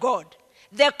commands of God.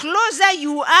 The closer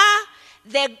you are,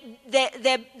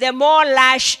 the more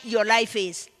lush your life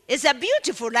is. It's a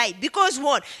beautiful life because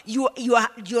what? You're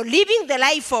living the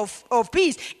life of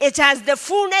peace. It has the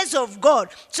fullness of God.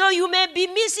 So you may be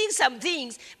missing some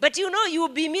things, but you'll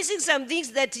be missing some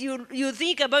things that you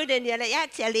think about and you're like,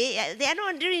 actually, they are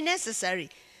not really necessary.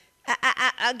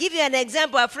 I'll give you an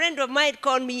example. A friend of mine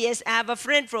called me. Yes, I have a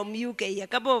friend from UK, a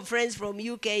couple of friends from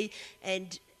UK,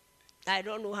 and I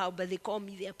don't know how, but they call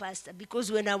me their pastor.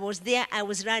 Because when I was there, I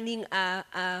was running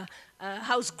a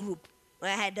house group. I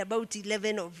had about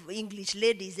 11 of English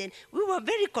ladies, and we were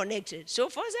very connected. So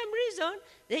for some reason,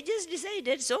 they just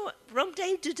decided. So from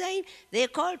time to time, they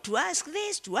call to ask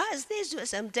this, to ask this.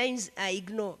 Sometimes I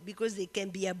ignore because they can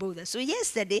be a bother. So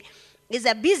yesterday is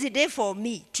a busy day for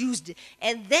me, Tuesday.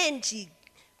 And then she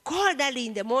called early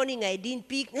in the morning. I didn't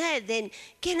pick. Then,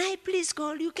 can I please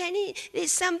call you?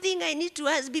 There's something I need to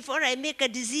ask before I make a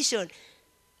decision.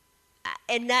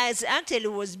 And I actually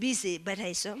was busy, but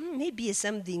I saw maybe it's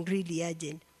something really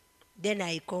urgent. Then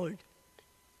I called.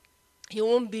 You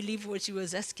won't believe what she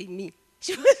was asking me.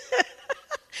 She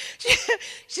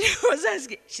was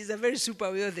asking, she's a very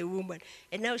super wealthy woman,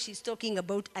 and now she's talking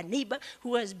about a neighbor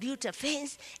who has built a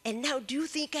fence, and now do you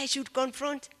think I should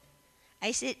confront?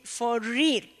 I said, for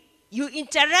real? You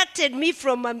interrupted me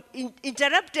from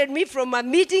a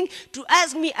meeting to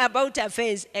ask me about a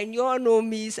fence, and you all know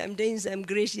me. Sometimes I'm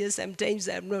gracious, sometimes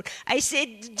I'm not. I said,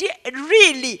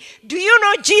 really? Do you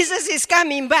know Jesus is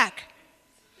coming back?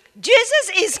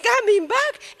 Jesus is coming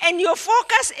back, and your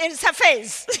focus is a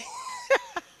fence.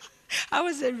 I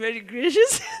wasn't very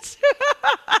gracious.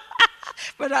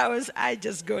 But I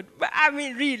just got, but I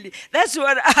mean, really, that's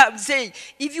what I'm saying.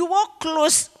 If you walk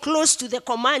close to the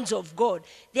commands of God,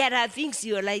 there are things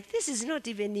you're like, this is not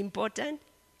even important.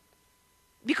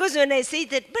 Because when I say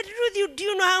that, but Ruth, do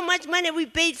you know how much money we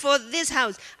paid for this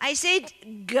house? I said,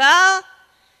 girl,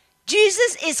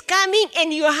 Jesus is coming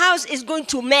and your house is going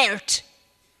to melt.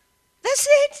 That's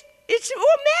it. It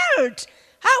will melt.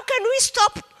 How can we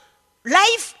stop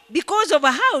life because of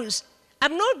a house?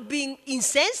 I'm not being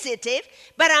insensitive,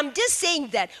 but I'm just saying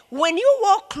that when you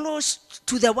walk close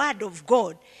to the Word of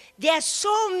God, there are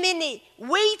so many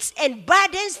weights and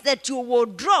burdens that you will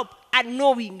drop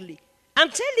unknowingly. I'm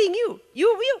telling you,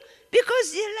 you will.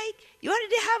 Because you're like, you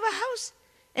already have a house,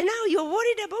 and now you're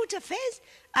worried about a fence.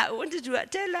 I wanted to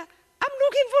tell her, I'm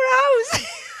looking for a house.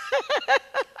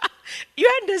 You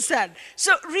understand?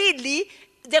 So really,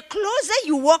 the closer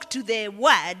you walk to the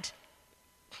Word,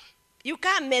 you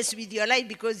can't mess with your life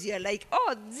because you're like,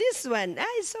 oh, this one,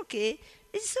 it's okay.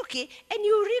 It's okay. And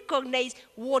you recognize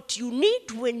what you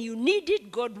need when you need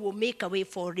it, God will make a way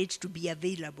for it to be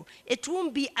available. It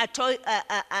won't be a toil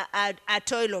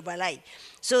of a life.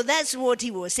 So that's what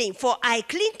he was saying. For I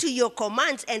cling to your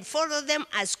commands and follow them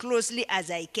as closely as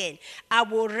I can. I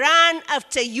will run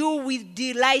after you with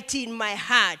delight in my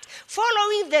heart.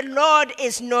 Following the Lord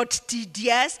is not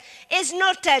tedious. It's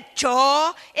not a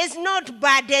chore. It's not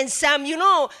burdensome. You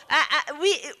know,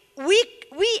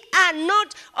 we are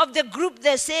not of the group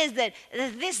that says that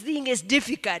this thing is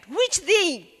difficult. Which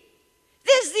thing?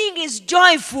 This thing is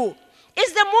joyful.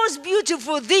 It's the most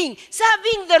beautiful thing.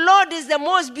 Serving the Lord is the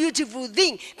most beautiful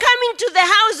thing. Coming to the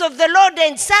house of the Lord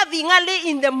and serving early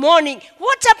in the morning.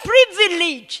 What a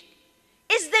privilege.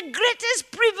 It's the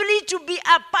greatest privilege to be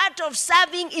a part of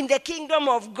serving in the kingdom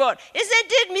of God. Isn't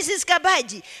it, Mrs.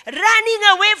 Kabaji? Running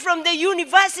away from the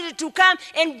university to come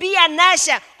and be an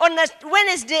usher on a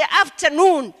Wednesday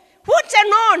afternoon. What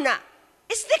an honor.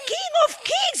 It's the King of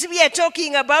Kings we are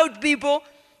talking about, people.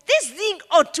 This thing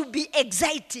ought to be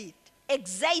exciting.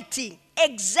 Exciting.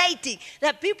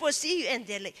 That people see you and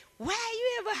they're like, why are you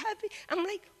ever happy? I'm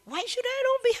like, why should I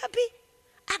not be happy?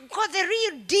 I got the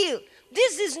real deal.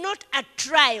 This is not a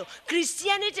trial.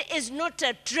 Christianity is not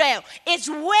a trial. It's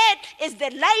what is the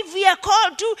life we are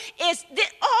called to.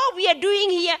 All we are doing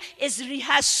here is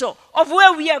rehearsal of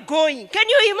where we are going. Can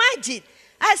you imagine?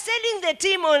 I was telling the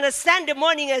team on a Sunday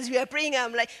morning as we are praying,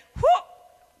 I'm like, whoa.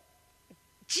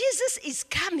 Jesus is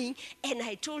coming, and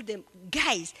I told them,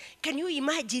 guys, can you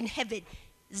imagine heaven?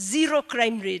 0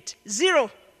 crime rate. 0.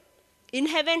 In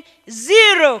heaven,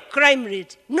 0 crime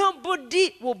rate.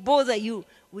 Nobody will bother you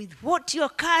with what you're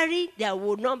carrying. There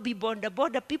will not be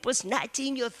border people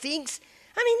snatching your things.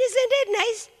 I mean, isn't it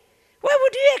nice? Why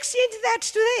would you exchange that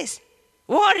to this?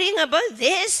 Worrying about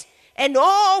this, and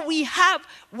all we have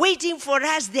waiting for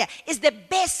us there is the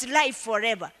best life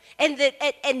forever.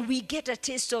 And we get a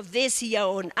taste of this here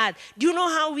on earth. Do you know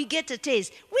how we get a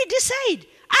taste? We decide.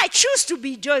 I choose to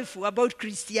be joyful about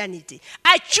Christianity.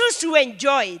 I choose to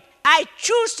enjoy it. I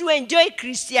choose to enjoy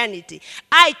Christianity.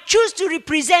 I choose to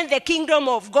represent the kingdom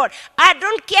of God. I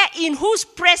don't care in whose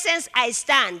presence I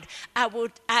stand. I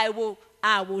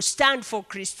will stand for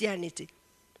Christianity.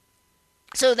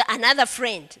 So another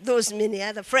friend, those many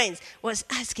other friends, was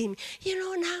asking me,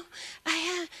 now,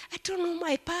 I don't know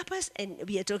my purpose. And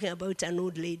we are talking about an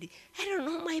old lady. I don't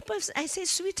know my purpose. I said,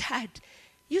 sweetheart,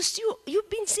 you've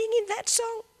been singing that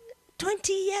song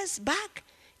 20 years back.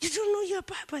 You don't know your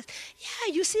purpose.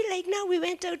 Yeah, you see, like now we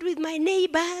went out with my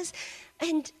neighbors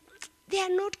and they are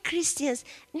not Christians.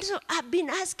 And so I've been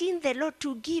asking the Lord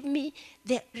to give me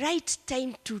the right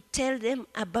time to tell them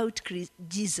about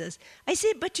Jesus. I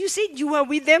said, but you said you were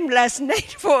with them last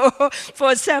night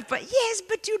for supper. Yes,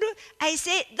 but you know, I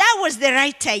said, that was the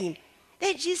right time.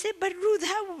 Then she said, but Ruth,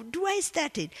 how do I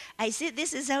start it? I said,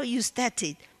 this is how you start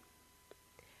it.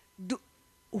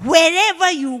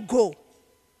 Wherever you go,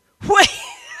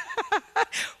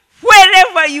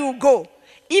 wherever you go,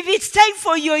 if it's time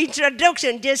for your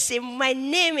introduction, just say, my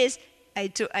name is,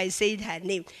 I said her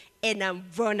name, and I'm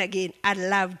born again. I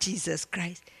love Jesus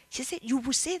Christ. She said, you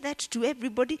will say that to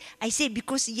everybody? I said,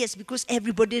 because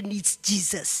everybody needs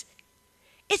Jesus.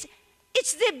 It's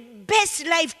the best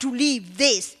life to live,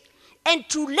 this. And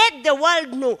to let the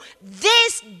world know,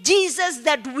 this Jesus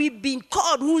that we've been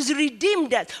called, who's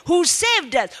redeemed us, who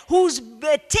saved us, who's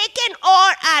taken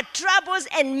all our troubles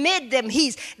and made them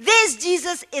his. This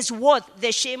Jesus is worth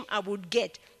the shame I would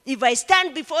get. If I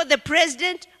stand before the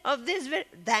president of this,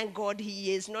 thank God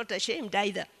he is not ashamed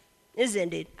either.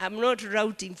 Isn't it? I'm not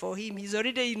routing for him. He's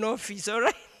already in office, all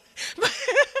right?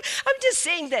 I'm just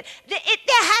saying that there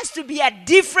has to be a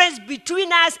difference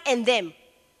between us and them.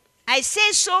 I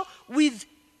say so with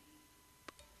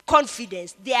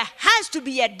confidence. There has to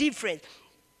be a difference.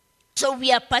 So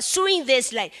we are pursuing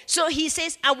this line. So he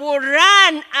says, I will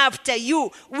run after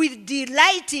you with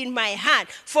delight in my heart,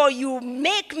 for you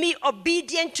make me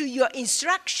obedient to your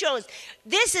instructions.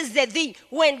 This is the thing.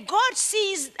 When God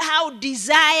sees how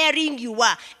desiring you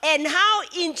are and how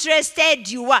interested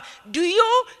you are, do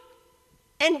you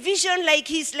envision like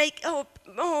he's like,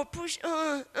 push,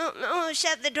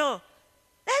 shut the door?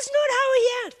 That's not how he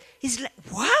acts. He's like,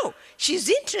 wow, she's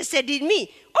interested in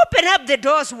me. Open up the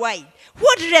doors wide.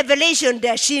 What revelation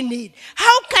does she need?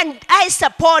 How can I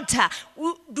support her?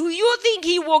 Do you think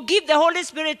he will give the Holy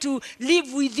Spirit to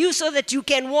live with you so that you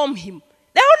can warm him?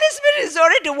 The Holy Spirit is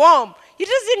already warm. He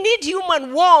doesn't need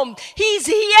human warmth. He's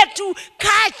here to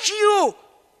catch you.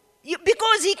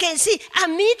 Because he can see,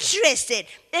 I'm interested.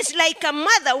 It's like a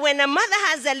mother. When a mother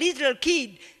has a little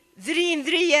kid, 3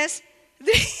 years,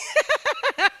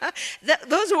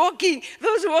 those walking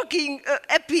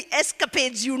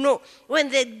escapades, you know, when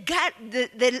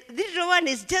the little one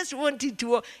is just wanting to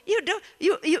walk, you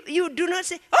do not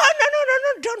say, oh,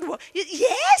 no, don't walk.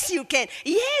 Yes, you can.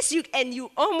 Yes, you, and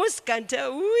you almost can't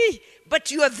tell,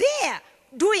 but you are there.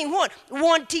 Doing what?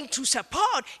 Wanting to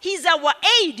support. He's our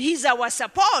aid. He's our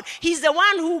support. He's the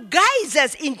one who guides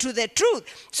us into the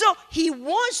truth. So he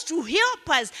wants to help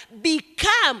us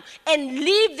become and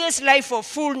live this life of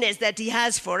fullness that he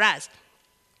has for us.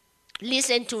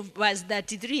 Listen to verse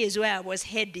 33 is where I was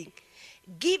heading.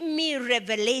 Give me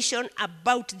revelation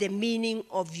about the meaning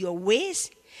of your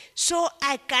ways so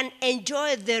I can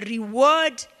enjoy the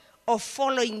reward of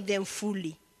following them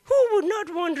fully. Who would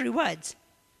not want rewards?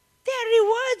 They are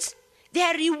rewards. They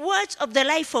are rewards of the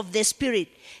life of the Spirit.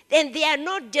 And they are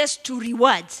not just 2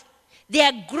 rewards. They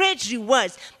are great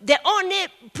rewards. The only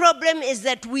problem is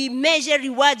that we measure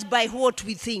rewards by what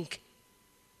we think.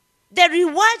 The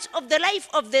rewards of the life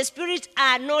of the Spirit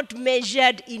are not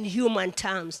measured in human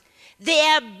terms. They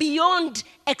are beyond,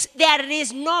 there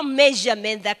is no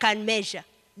measurement that can measure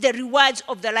the rewards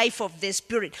of the life of the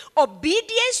Spirit.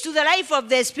 Obedience to the life of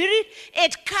the Spirit,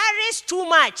 it carries too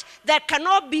much that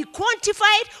cannot be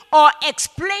quantified or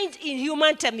explained in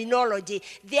human terminology.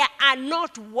 There are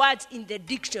not words in the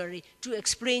dictionary to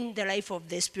explain the life of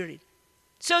the Spirit.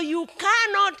 So you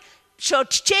cannot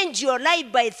shortchange your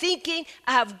life by thinking,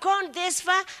 I have gone this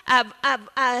far,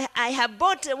 I have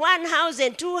bought 1 house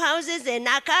and 2 houses and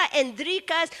a car and 3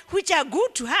 cars, which are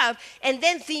good to have, and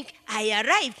then think, I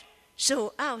arrived.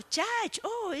 So, church,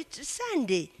 it's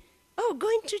Sunday.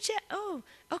 Going to church,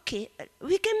 okay,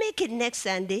 we can make it next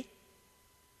Sunday.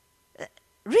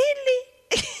 Really?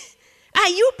 Are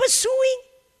you pursuing?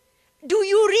 Do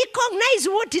you recognize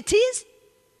what it is?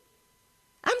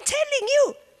 I'm telling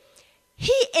you.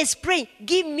 He is praying,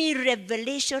 give me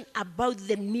revelation about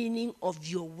the meaning of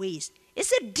your ways.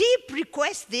 It's a deep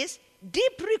request, this.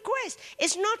 Deep request.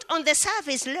 It's not on the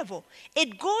surface level.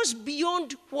 It goes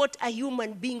beyond what a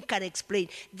human being can explain.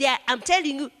 I'm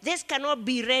telling you, this cannot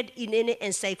be read in any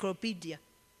encyclopedia.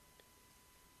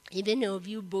 If any of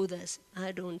you bothers,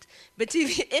 I don't, but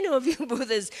if any of you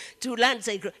bothers to learn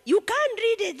encyclopedia, you can't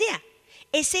read it there.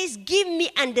 It says, give me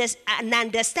an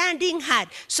understanding heart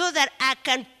so that I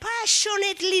can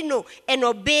passionately know and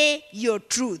obey your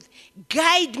truth.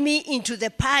 Guide me into the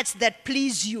paths that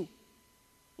please you.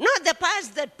 Not the paths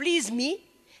that please me,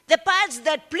 the paths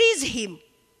that please him.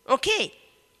 Okay?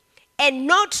 and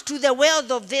not to the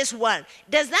wealth of this world.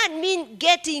 Does that mean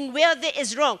getting wealthy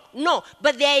is wrong? No,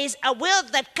 but there is a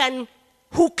wealth that can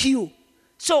hook you.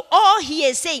 So all he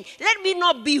is saying, let me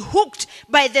not be hooked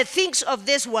by the things of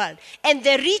this world and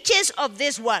the riches of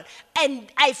this world, and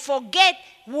I forget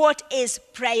what is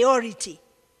priority.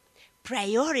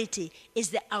 Priority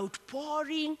is the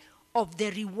outpouring of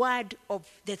the reward of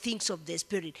the things of the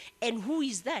Spirit. And who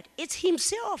is that? It's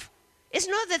himself. It's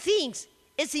not the things.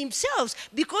 It's himself.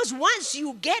 Because once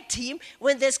you get him,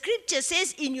 when the scripture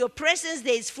says in your presence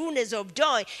there is fullness of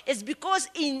joy, it's because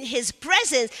in his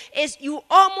presence is you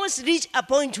almost reach a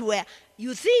point where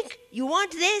you think you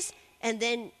want this, and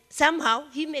then somehow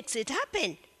he makes it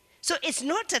happen. So it's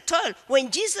not at all.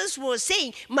 When Jesus was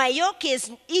saying, my yoke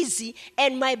is easy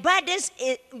and my burden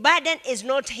is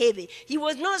not heavy, he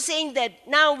was not saying that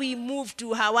now we move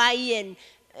to Hawaii and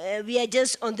we are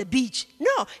just on the beach.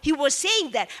 No, he was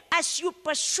saying that as you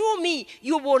pursue me,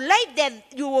 you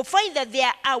will find that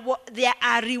there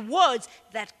are rewards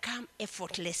that come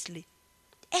effortlessly.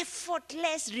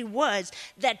 Effortless rewards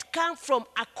that come from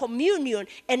a communion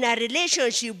and a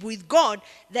relationship with God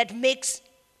that makes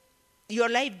your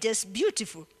life just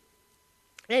beautiful.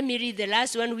 Let me read the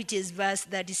last one, which is verse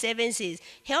 37 says,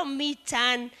 help me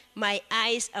turn my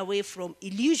eyes away from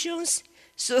illusions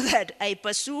so that I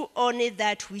pursue only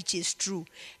that which is true.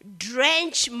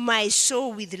 Drench my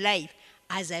soul with life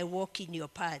as I walk in your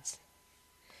paths.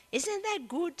 Isn't that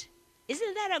good?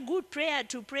 Isn't that a good prayer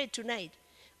to pray tonight?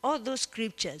 All those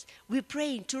scriptures, we're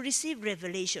praying to receive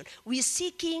revelation. We're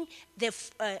seeking the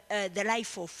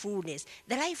life of fullness.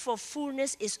 The life of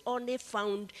fullness is only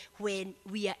found when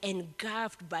we are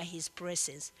engulfed by his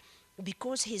presence,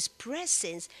 because his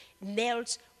presence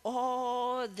melts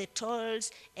all the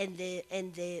toils and the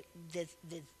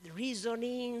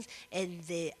reasonings and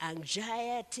the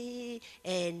anxiety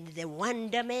and the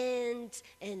wonderment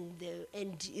and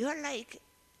you're like,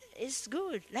 it's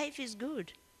good. Life is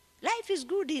good. Life is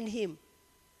good in him.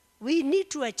 We need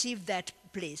to achieve that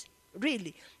place,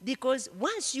 really, because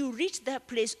once you reach that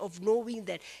place of knowing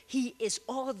that he is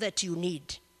all that you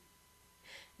need.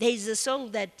 There is a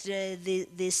song that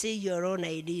they say, you're all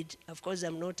I need. Of course,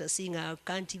 I'm not a singer. I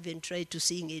can't even try to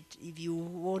sing it. If you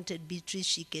wanted Beatrice,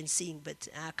 she can sing, but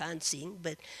I can't sing.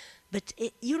 But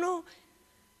you know,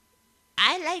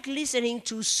 I like listening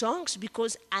to songs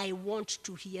because I want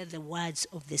to hear the words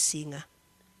of the singer,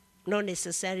 not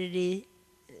necessarily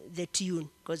the tune,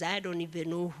 because I don't even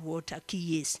know what a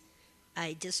key is.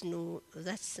 I just know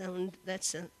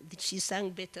she sang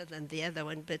better than the other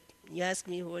one, but you ask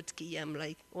me what key, I'm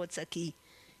like, what's a key?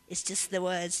 It's just the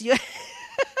words.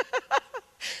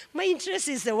 My interest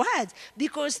is the words,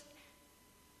 because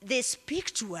they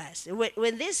speak to us.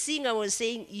 When this singer was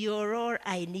saying, you're all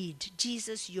I need,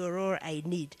 Jesus, you're all I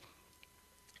need,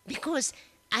 because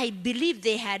I believe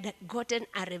they had gotten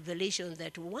a revelation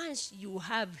that once you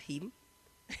have him,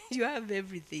 you have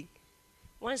everything.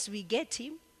 Once we get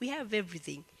him, we have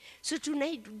everything. So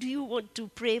tonight, do you want to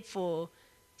pray for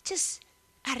just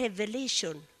a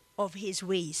revelation of his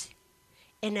ways,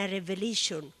 and a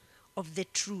revelation of the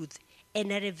truth,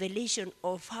 and a revelation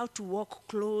of how to walk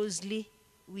closely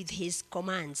with his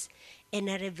commands, and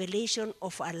a revelation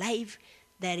of a life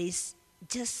that is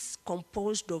just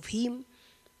composed of him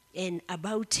and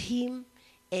about him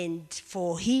and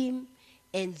for him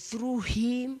and through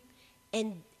him,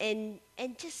 and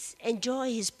just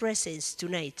enjoy his presence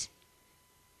tonight?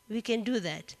 We can do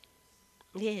that.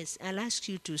 Yes, I'll ask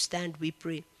you to stand. We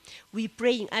pray. We're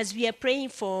praying. As we are praying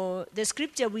for the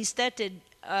scripture we started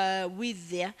with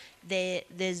there,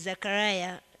 the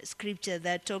Zechariah scripture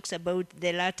that talks about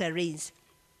the latter rains.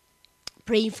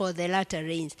 Praying for the latter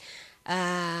rains.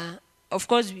 Of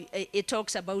course, it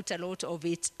talks about a lot of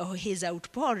it, or his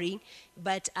outpouring,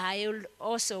 but I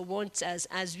also want us,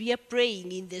 as we are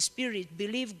praying in the Spirit,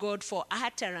 believe God for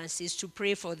utterances to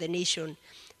pray for the nation,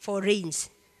 for rains,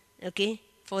 okay,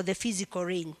 for the physical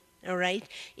rain, all right?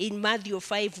 In Matthew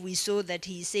 5, we saw that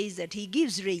he says that he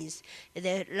gives rains,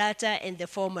 the latter and the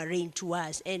former rain to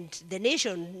us, and the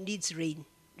nation needs rain.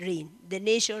 The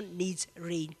nation needs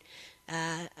rain.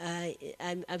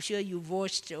 I'm sure you've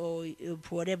watched or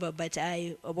whatever, but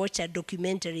I watched a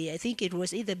documentary. I think it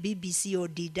was either BBC or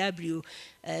DW,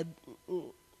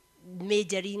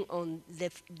 majoring on the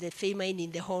famine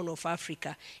in the Horn of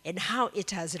Africa and how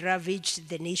it has ravaged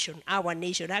the nation, our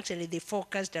nation. Actually, they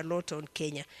focused a lot on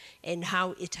Kenya and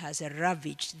how it has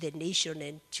ravaged the nation,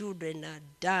 and children are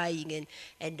dying.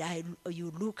 And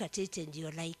you look at it and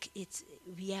you're like,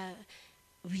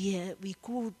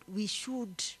 we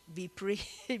should be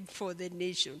praying for the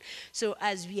nation. So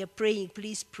as we are praying,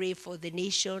 please pray for the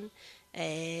nation.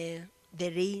 the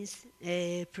rains,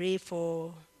 pray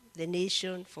for the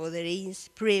nation for the rains,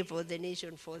 pray for the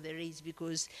nation for the rains,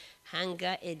 because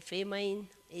hunger and famine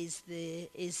is the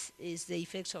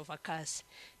effects of a curse.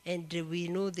 And we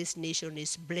know this nation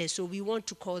is blessed. So we want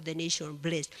to call the nation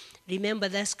blessed. Remember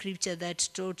that scripture that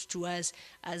taught to us,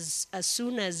 as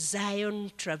soon as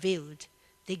Zion travailed,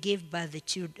 they gave birth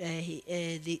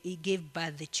he gave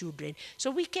birth the children.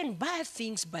 So we can birth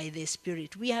things by the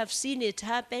Spirit. We have seen it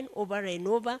happen over and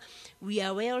over. We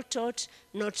are well taught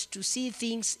not to see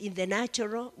things in the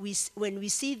natural. When we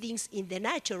see things in the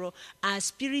natural, our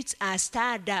spirits are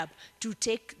stirred up to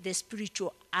take the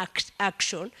spiritual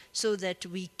action so that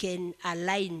we can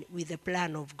align with the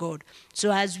plan of God.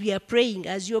 So as we are praying,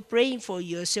 as you're praying for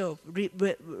yourself,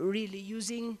 really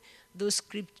using those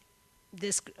scriptures,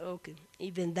 okay,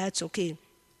 even that's okay.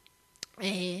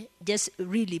 Just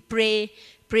really pray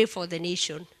for the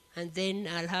nation, and then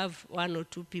I'll have one or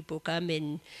two people come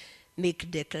and make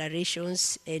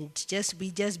declarations, and we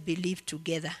just believe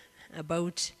together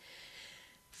about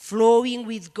flowing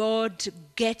with God,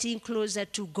 getting closer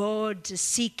to God,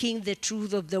 seeking the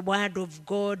truth of the Word of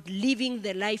God, living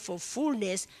the life of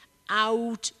fullness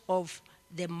out of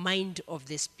the mind of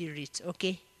the Spirit,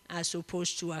 okay, as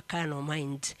opposed to a carnal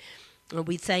mind.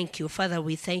 We thank you, Father,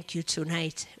 we thank you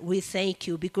tonight. We thank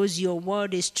you because your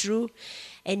word is true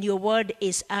and your word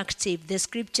is active. The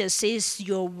scripture says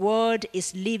your word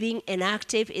is living and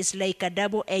active. It's like a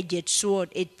double-edged sword.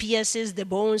 It pierces the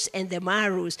bones and the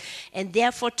marrows. And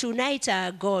therefore tonight,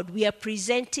 our God, we are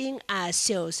presenting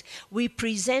ourselves. We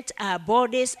present our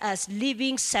bodies as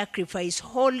living sacrifice,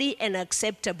 holy and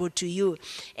acceptable to you.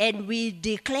 And we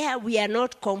declare we are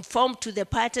not conformed to the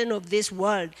pattern of this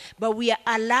world, but we are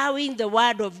allowing the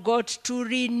word of God to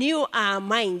renew our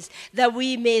minds, that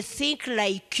we may think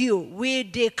like you. We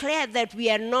declare that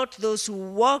we are not those who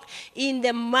walk in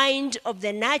the mind of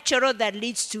the natural that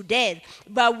leads to death,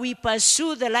 but we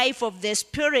pursue the life of the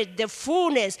Spirit, the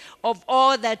fullness of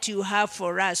all that you have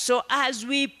for us. So as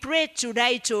we pray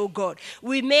tonight, oh God,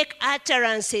 we make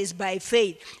utterances by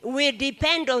faith. We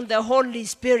depend on the Holy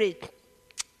Spirit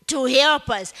to help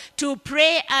us to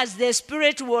pray as the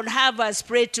Spirit would have us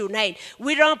pray tonight.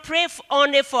 We don't pray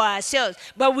only for ourselves,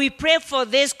 but we pray for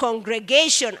this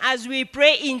congregation as we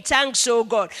pray in tongues, oh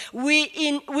God.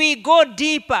 We go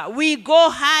deeper, we go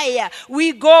higher,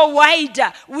 we go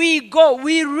wider,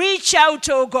 we reach out,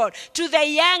 oh God, to the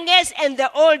youngest and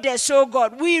the oldest, oh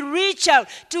God. We reach out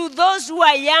to those who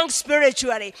are young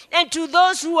spiritually and to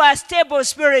those who are stable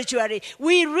spiritually.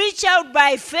 We reach out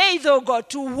by faith, oh God,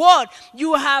 to what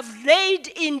you have laid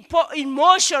in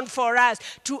motion for us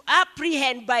to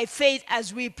apprehend by faith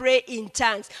as we pray in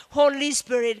tongues. Holy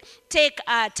Spirit, take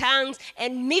our tongues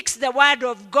and mix the word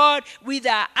of God with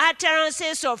our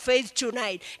utterances of faith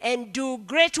tonight and do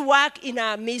great work in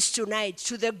our midst tonight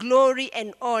to the glory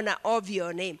and honor of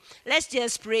your name. Let's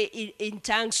just pray in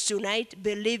tongues tonight,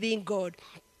 believing God.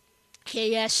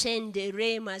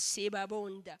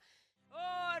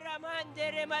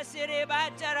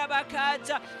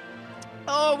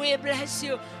 Oh, we bless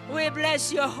you. We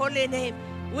bless your holy name.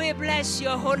 We bless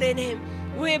your holy name.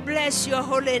 We bless your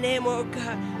holy name, oh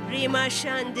God. Rima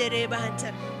Shandere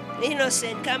Banta.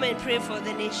 Innocent, come and pray for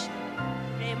the nation.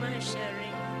 Rima Share.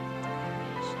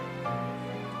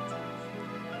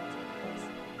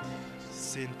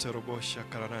 Sinto Robosha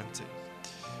Kararante.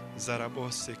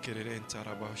 Zarabose Kererenta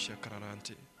Rabosha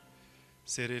Kararante.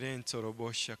 Sererento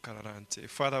Robosha Kararante.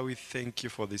 Father, we thank you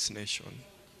for this nation.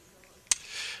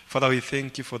 Father, we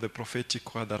thank you for the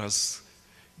prophetic word that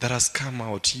has come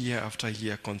out year after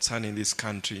year concerning this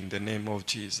country in the name of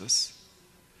Jesus.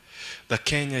 That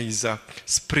Kenya is a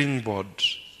springboard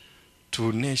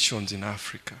to nations in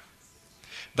Africa.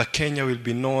 That Kenya will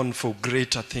be known for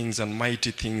greater things and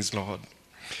mighty things, Lord.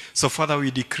 So, Father,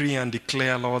 we decree and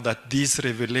declare, Lord, that this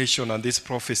revelation and this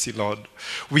prophecy, Lord,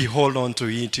 we hold on to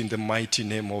it in the mighty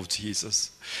name of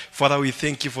Jesus. Father, we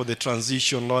thank you for the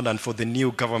transition, Lord, and for the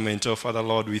new government. Oh, Father,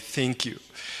 Lord, we thank you.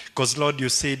 Because, Lord, you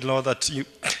said, Lord, that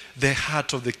the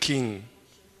heart of the king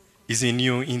is in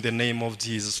you in the name of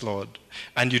Jesus, Lord.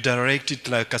 And you direct it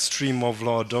like a stream of,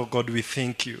 Lord. Oh, God, we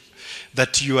thank you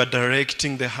that you are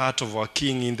directing the heart of our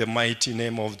King in the mighty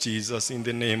name of Jesus, in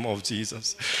the name of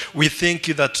Jesus. We thank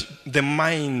you that the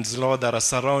minds, Lord, that are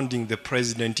surrounding the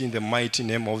president in the mighty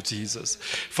name of Jesus.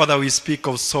 Father, we speak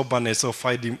of soberness of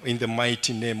in the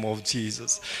mighty name of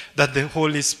Jesus. That the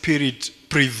Holy Spirit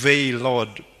prevail,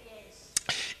 Lord,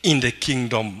 in the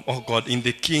kingdom, oh God, in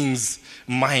the king's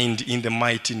mind in the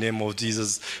mighty name of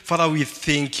Jesus. Father, we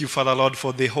thank you, Father Lord,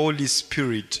 for the Holy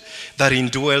Spirit that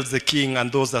indwells the King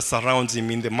and those that surround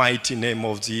him in the mighty name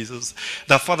of Jesus.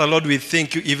 That, Father Lord, we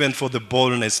thank you even for the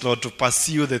boldness, Lord, to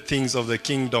pursue the things of the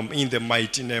kingdom in the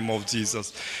mighty name of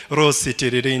Jesus.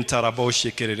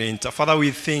 Father,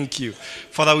 we thank you.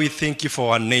 Father, we thank you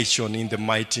for our nation in the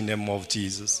mighty name of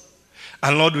Jesus.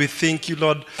 And Lord, we thank you,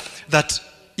 Lord, that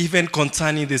even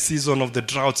concerning the season of the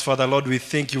droughts, Father Lord, we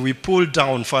thank you. We pull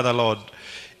down, Father Lord,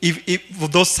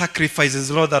 if those sacrifices,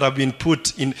 Lord, that have been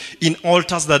put in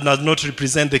altars that does not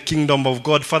represent the kingdom of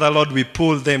God, Father Lord, we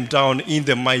pull them down in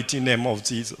the mighty name of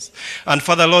Jesus. And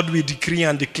Father Lord, we decree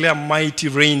and declare mighty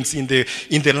rains in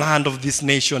the land of this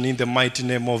nation in the mighty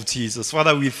name of Jesus.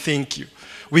 Father, we thank you.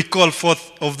 We call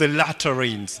forth of the latter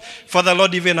rains. Father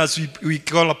Lord, even as we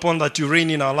call upon that you reign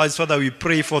in our lives, Father, we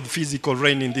pray for the physical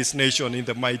rain in this nation in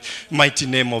the mighty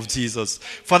name of Jesus.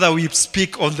 Father, we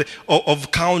speak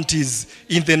of counties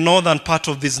in the northern part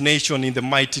of this nation in the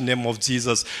mighty name of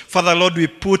Jesus. Father Lord, we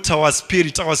put our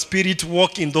spirit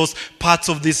walk in those parts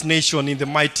of this nation in the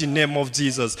mighty name of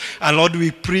Jesus. And Lord,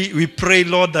 we pray,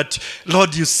 Lord, that,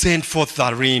 Lord, you send forth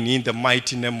the rain in the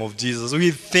mighty name of Jesus.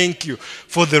 We thank you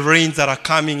for the rains that are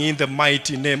coming in the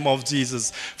mighty name of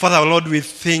Jesus. Father Lord, we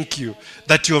thank you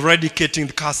that you're eradicating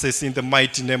the curses in the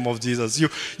mighty name of Jesus. You're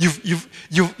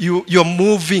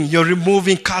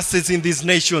removing curses in these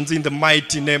nations in the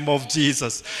mighty name of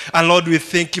Jesus. And Lord, we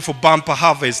thank you for bumper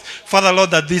harvest. Father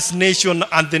Lord, that this nation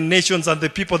and the nations and the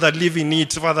people that live in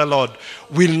it, Father Lord,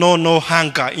 will know no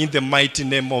hunger in the mighty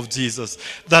name of Jesus.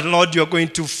 That Lord, you're going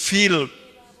to fill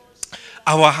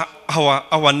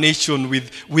our nation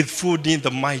with food in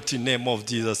the mighty name of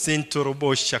Jesus.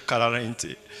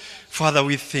 Father,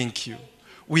 we thank you.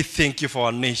 We thank you for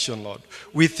our nation, Lord.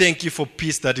 We thank you for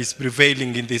peace that is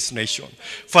prevailing in this nation.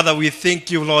 Father, we thank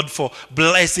you, Lord, for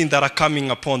blessings that are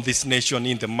coming upon this nation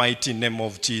in the mighty name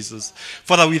of Jesus.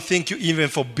 Father, we thank you even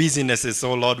for businesses,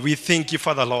 oh Lord. We thank you,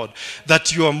 Father Lord,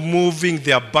 that you are moving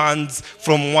their bands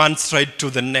from one side to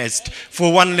the next,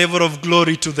 for one level of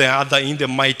glory to the other in the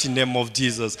mighty name of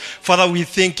Jesus. Father, we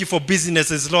thank you for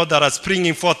businesses, Lord, that are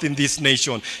springing forth in this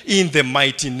nation in the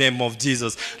mighty name of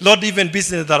Jesus. Lord, even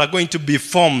businesses that are going to be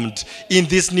formed in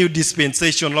this new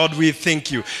dispensation, Lord, we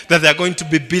thank you that there are going to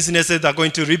be businesses that are going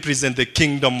to represent the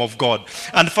kingdom of God.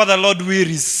 And Father Lord, we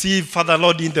receive, Father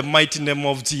Lord, in the mighty name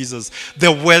of Jesus,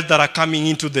 the wealth that are coming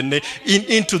into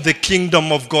the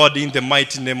kingdom of God in the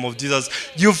mighty name of Jesus.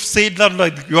 You've said that,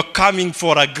 Lord, you're coming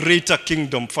for a greater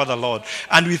kingdom, Father Lord.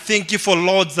 And we thank you for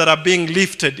lords that are being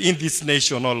lifted in this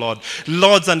nation, oh Lord.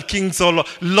 Lords and kings, oh Lord.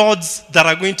 Lords that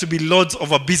are going to be lords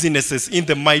over businesses in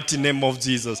the mighty name of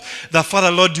Jesus. That,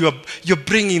 Father Lord, you're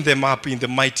bringing them up in the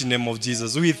mighty name of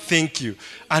Jesus. We thank you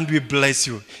and we bless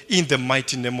you. In the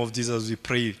mighty name of Jesus, we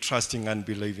pray, trusting and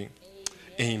believing.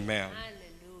 Amen.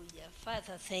 Hallelujah.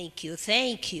 Father, thank you.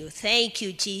 Thank you. Thank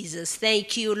you, Jesus.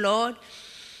 Thank you, Lord.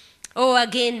 Oh,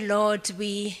 again, Lord,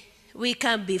 we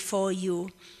come before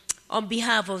you on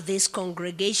behalf of this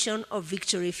congregation of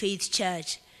Victory Faith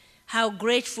Church. How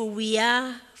grateful we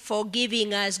are for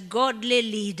giving us godly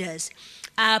leaders,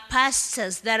 our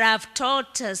pastors that have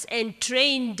taught us and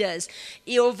trained us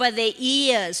over the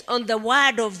years on the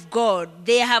word of God.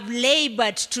 They have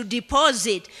labored to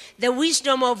deposit the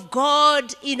wisdom of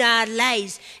God in our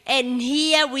lives. And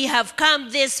here we have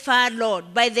come this far,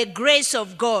 Lord, by the grace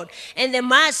of God and the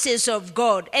mercies of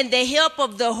God and the help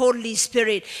of the Holy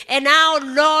Spirit. And now,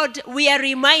 Lord, we are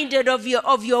reminded of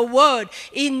your word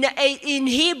in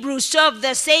Hebrews 12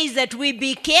 that says that we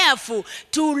be careful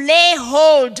to lay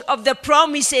hold of the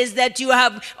promises that you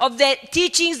have, of the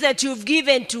teachings that you've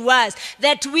given to us,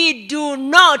 that we do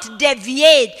not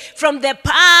deviate from the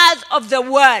path of the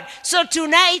word. So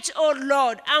tonight, oh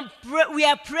Lord, we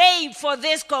are praying for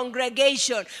this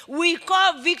congregation. We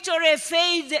call Victory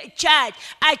Faith Church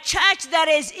a church that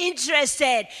is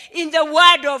interested in the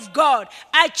word of God,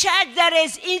 a church that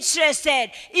is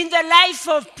interested in the life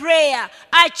of prayer,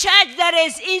 a church that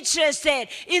is interested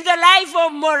in the life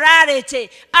of morality,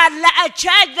 a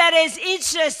church that is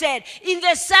interested in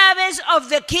the service of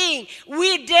the King.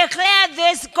 We declare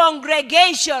this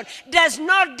congregation does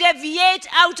not deviate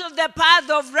out of the path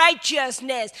of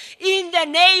righteousness in the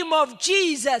name of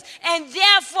Jesus. And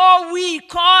therefore we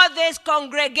call this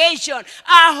congregation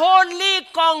a holy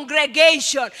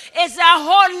congregation. It's a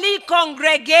holy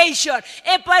congregation.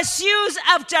 It pursues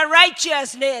after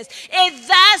righteousness. It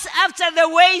thirsts after the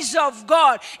ways of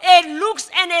God. It looks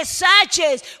and it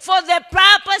searches for the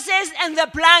purposes and the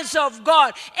plans of of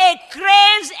God. It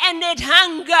craves and it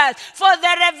hungers for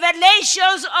the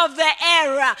revelations of the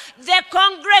era. The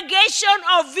congregation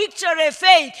of Victory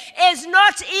Faith is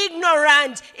not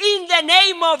ignorant in the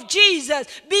name of Jesus,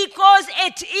 because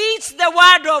it eats the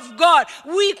word of God.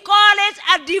 We call it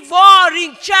a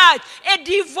devouring church. It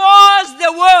devours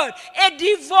the word. It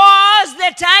devours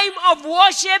the time of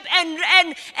worship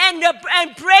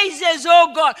and praises,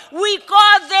 oh God. We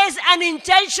call this an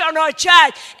intentional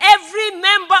church. Every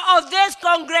member of this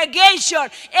congregation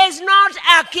is not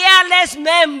a careless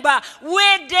member.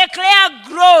 We declare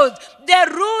growth.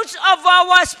 The roots of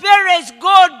our spirits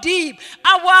go deep.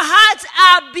 Our hearts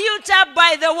are built up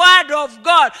by the word of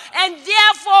God, and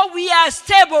therefore we are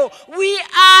stable. We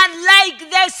are like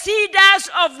the cedars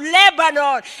of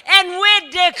Lebanon, and we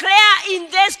declare in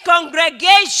this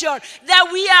congregation that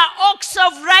we are oaks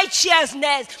of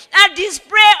righteousness, a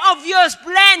display of your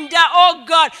splendor, oh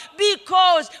God,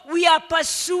 because we are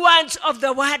pursuants of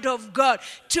the word of God.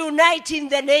 Tonight, in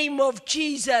the name of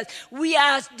Jesus, we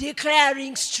are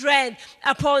declaring strength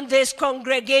upon this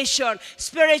congregation,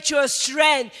 spiritual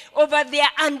strength over their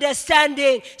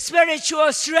understanding,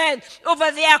 spiritual strength over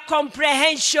their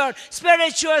comprehension,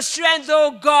 spiritual strength,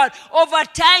 oh God, over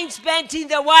time spent in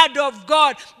the word of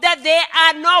God, that they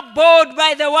are not bored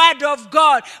by the word of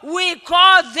God. We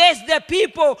call this the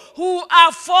people who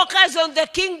are focused on the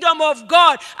kingdom of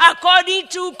God, according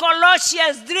to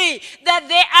Colossians 3, that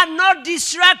they are not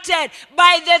distracted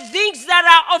by the things that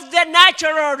are of the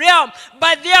natural realm,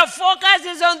 but their focus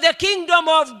is on the kingdom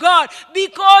of God.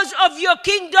 Because of your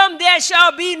kingdom there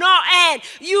shall be no end.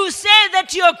 You say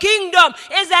that your kingdom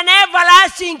is an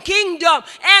everlasting kingdom,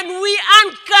 and we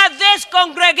anchor this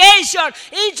congregation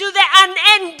into the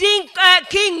unending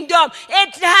kingdom.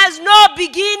 It has no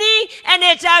beginning and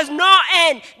it has no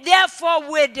end.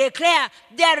 Therefore we declare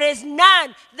there is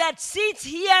none that sits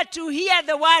here to hear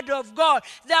the word of God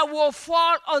that will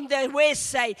fall on the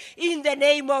wayside in the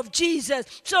name of Jesus.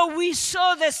 So we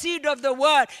sow the seed of the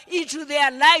word into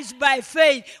their lives by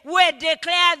faith. We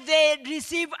declare they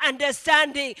receive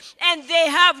understanding and they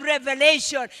have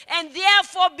revelation. And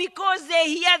therefore, because they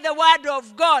hear the word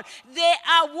of God, they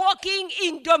are walking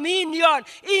in dominion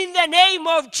in the name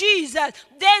of Jesus.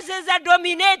 This is a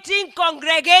dominating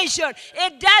congregation.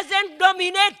 It doesn't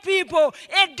dominate people.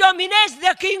 It dominates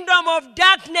the kingdom of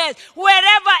darkness.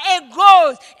 Wherever it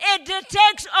goes, it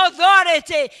takes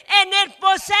authority and it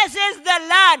possesses the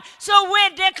land. So we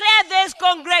declare this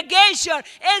congregation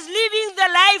is living the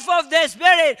life of the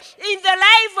Spirit. In the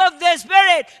life of the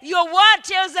Spirit, your word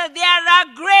tells us there are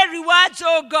great rewards,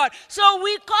 oh God. So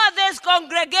we call this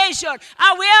congregation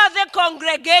aware of the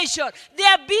congregation.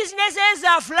 Their businesses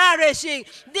are flourishing.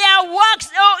 Their works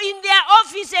in their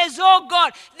offices, oh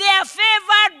God, they are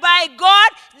favored by God.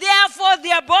 Therefore,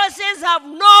 their bosses have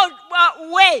no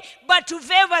way but to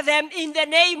favor them in the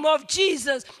name of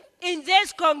Jesus. In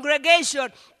this congregation,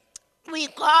 we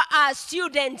call our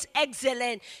students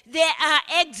excellent. They are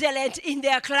excellent in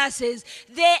their classes.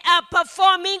 They are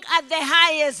performing at the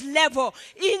highest level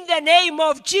in the name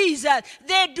of Jesus.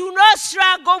 They do not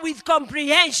struggle with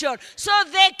comprehension, so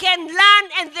they can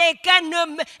learn and they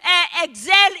can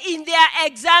excel in their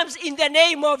exams in the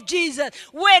name of Jesus.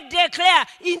 We declare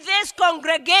in this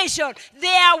congregation,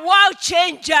 they are world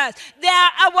changers. They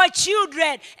are our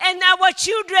children and our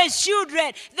children's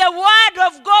children. The word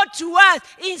of God to us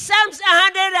in Psalms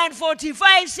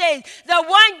 145 says, the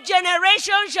one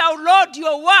generation shall load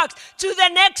your works to the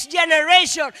next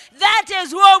generation. That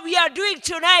is what we are doing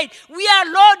tonight. We are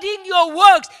loading your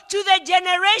works to the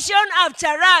generation after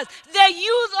us. The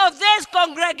youth of this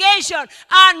congregation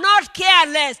are not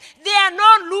careless. They are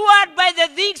not lured by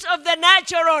the things of the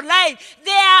natural life.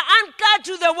 They are anchored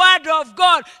to the word of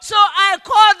God. So I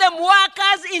call them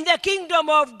workers in the kingdom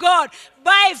of God.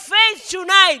 By faith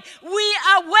tonight, we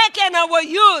awaken our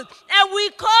youth and we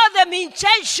call them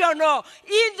intentional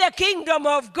in the kingdom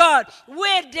of God.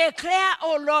 We declare,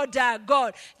 oh Lord our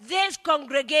God, this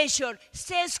congregation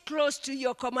stays close to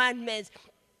your commandments.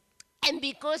 And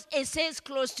because it stays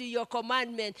close to your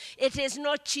commandment, it is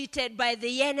not cheated by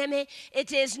the enemy.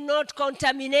 It is not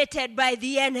contaminated by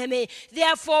the enemy.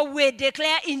 Therefore, we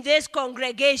declare in this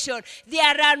congregation,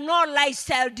 there are no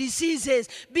lifestyle diseases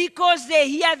because they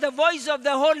hear the voice of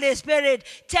the Holy Spirit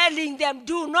telling them,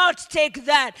 do not take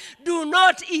that, do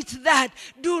not eat that,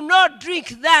 do not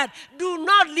drink that, do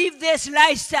not live this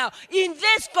lifestyle. In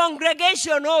this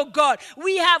congregation, oh God,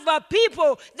 we have a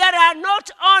people that are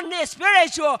not only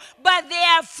spiritual, but but they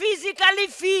are physically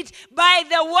fit by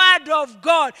the word of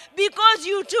God. Because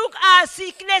you took our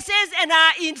sicknesses and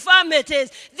our infirmities,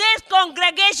 this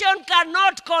congregation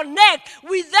cannot connect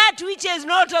with that which is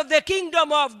not of the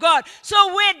kingdom of God.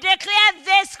 So we declare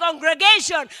this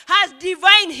congregation has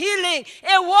divine healing.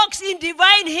 It walks in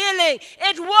divine healing.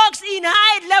 It walks in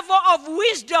high level of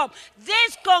wisdom.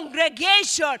 This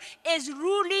congregation is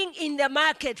ruling in the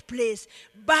marketplace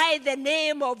by the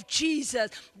name of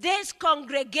Jesus. This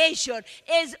congregation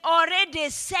is already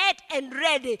set and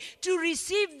ready to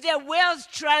receive the wealth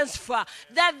transfer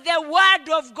that the word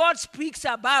of God speaks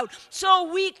about.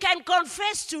 So we can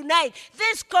confess tonight,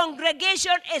 this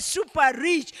congregation is super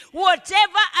rich.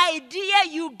 Whatever idea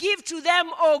you give to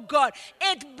them, oh God,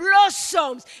 it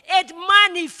blossoms, it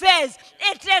manifests,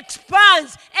 it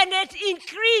expands, and it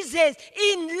increases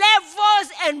in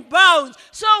levels and bounds.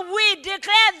 So we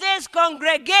declare this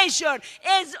congregation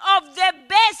is of the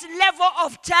best level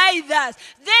of tithers.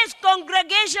 This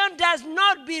congregation does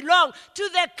not belong to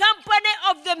the company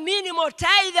of the minimal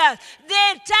tithers.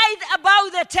 They tithe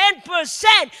about the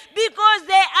 10% because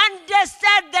they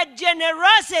understand that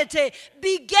generosity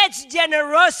begets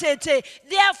generosity.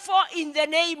 Therefore, in the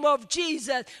name of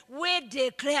Jesus, we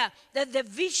declare that the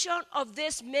vision of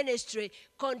this ministry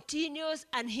continues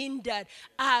unhindered.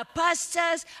 Our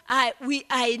pastors,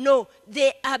 I know,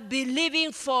 they are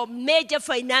believing for major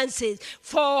finances,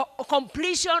 for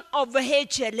completion of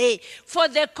HLA, for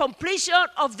the completion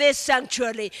of this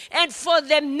sanctuary, and for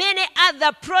the many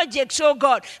other projects, oh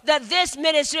God, that this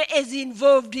ministry is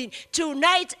involved in.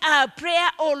 Tonight, our prayer,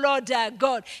 oh Lord our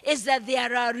God, is that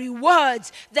there are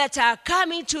rewards that are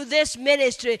coming to this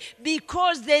ministry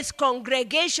because this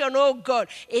congregation, oh God,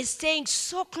 is staying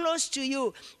so close to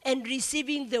you and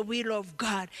receiving the will of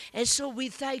God. And so we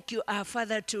thank you, our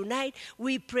Father, tonight.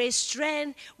 We pray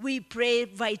strength. We pray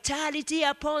vitality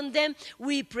upon them.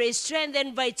 We pray strength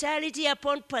and vitality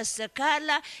upon Pastor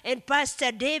Carla and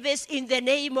Pastor Davis in the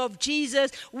name of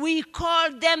Jesus. We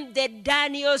call them the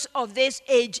Daniels of this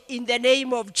age in the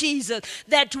name of Jesus.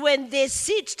 That when they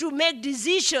sit to make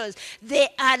decisions, they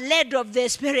are led of the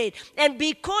Spirit. And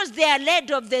because they are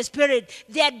led of the Spirit,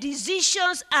 their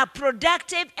decisions are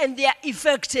productive and they are effective.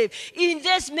 In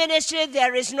this ministry,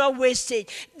 there is no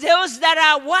wastage. Those that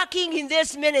are working in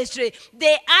this ministry,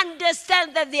 they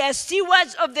understand that they are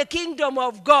stewards of the kingdom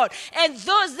of God. And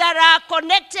those that are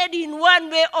connected in one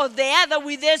way or the other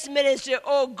with this ministry,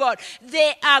 oh God,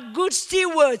 they are good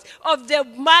stewards of the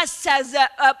master's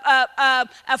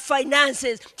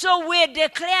finances. So we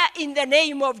declare in the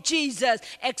name of Jesus,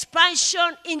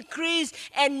 expansion, increase,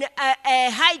 and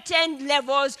heightened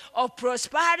levels of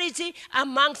prosperity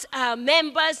amongst our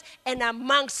members and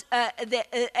amongst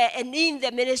and in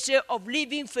the ministry of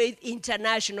Living Faith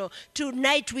International.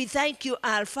 Tonight we thank you,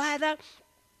 our Father,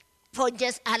 for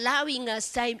just allowing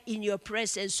us time in your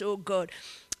presence, oh God.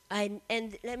 And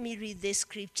let me read this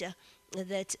scripture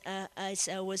that as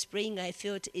I was praying, I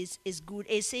felt is good.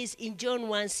 It says in John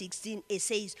 1:16, it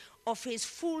says, of his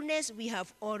fullness we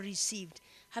have all received.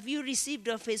 Have you received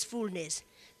of his fullness?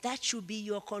 That should be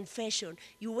your confession.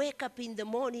 You wake up in the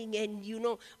morning and, you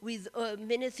know, with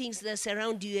many things that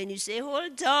surround you, and you say,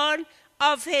 hold on,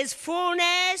 of his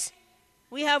fullness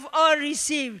we have all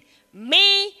received.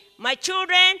 Me, my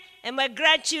children, and my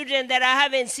grandchildren that I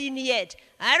haven't seen yet.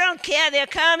 I don't care, they're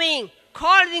coming.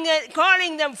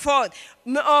 Calling them forth.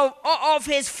 Of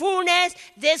his fullness,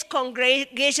 this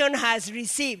congregation has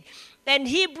received. And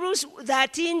Hebrews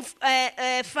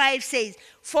 13:5 says,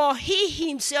 for he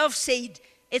himself said,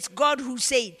 it's God who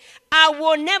said, I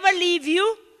will never leave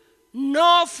you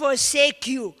nor forsake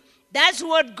you. That's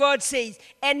what God says.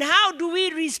 And how do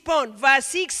we respond? Verse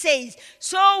 6 says,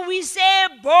 so we say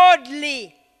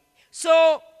boldly.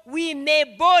 So we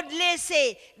may boldly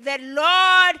say, the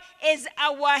Lord is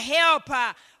our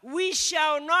helper. We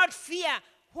shall not fear.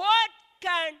 What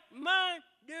can man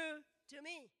do to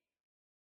me?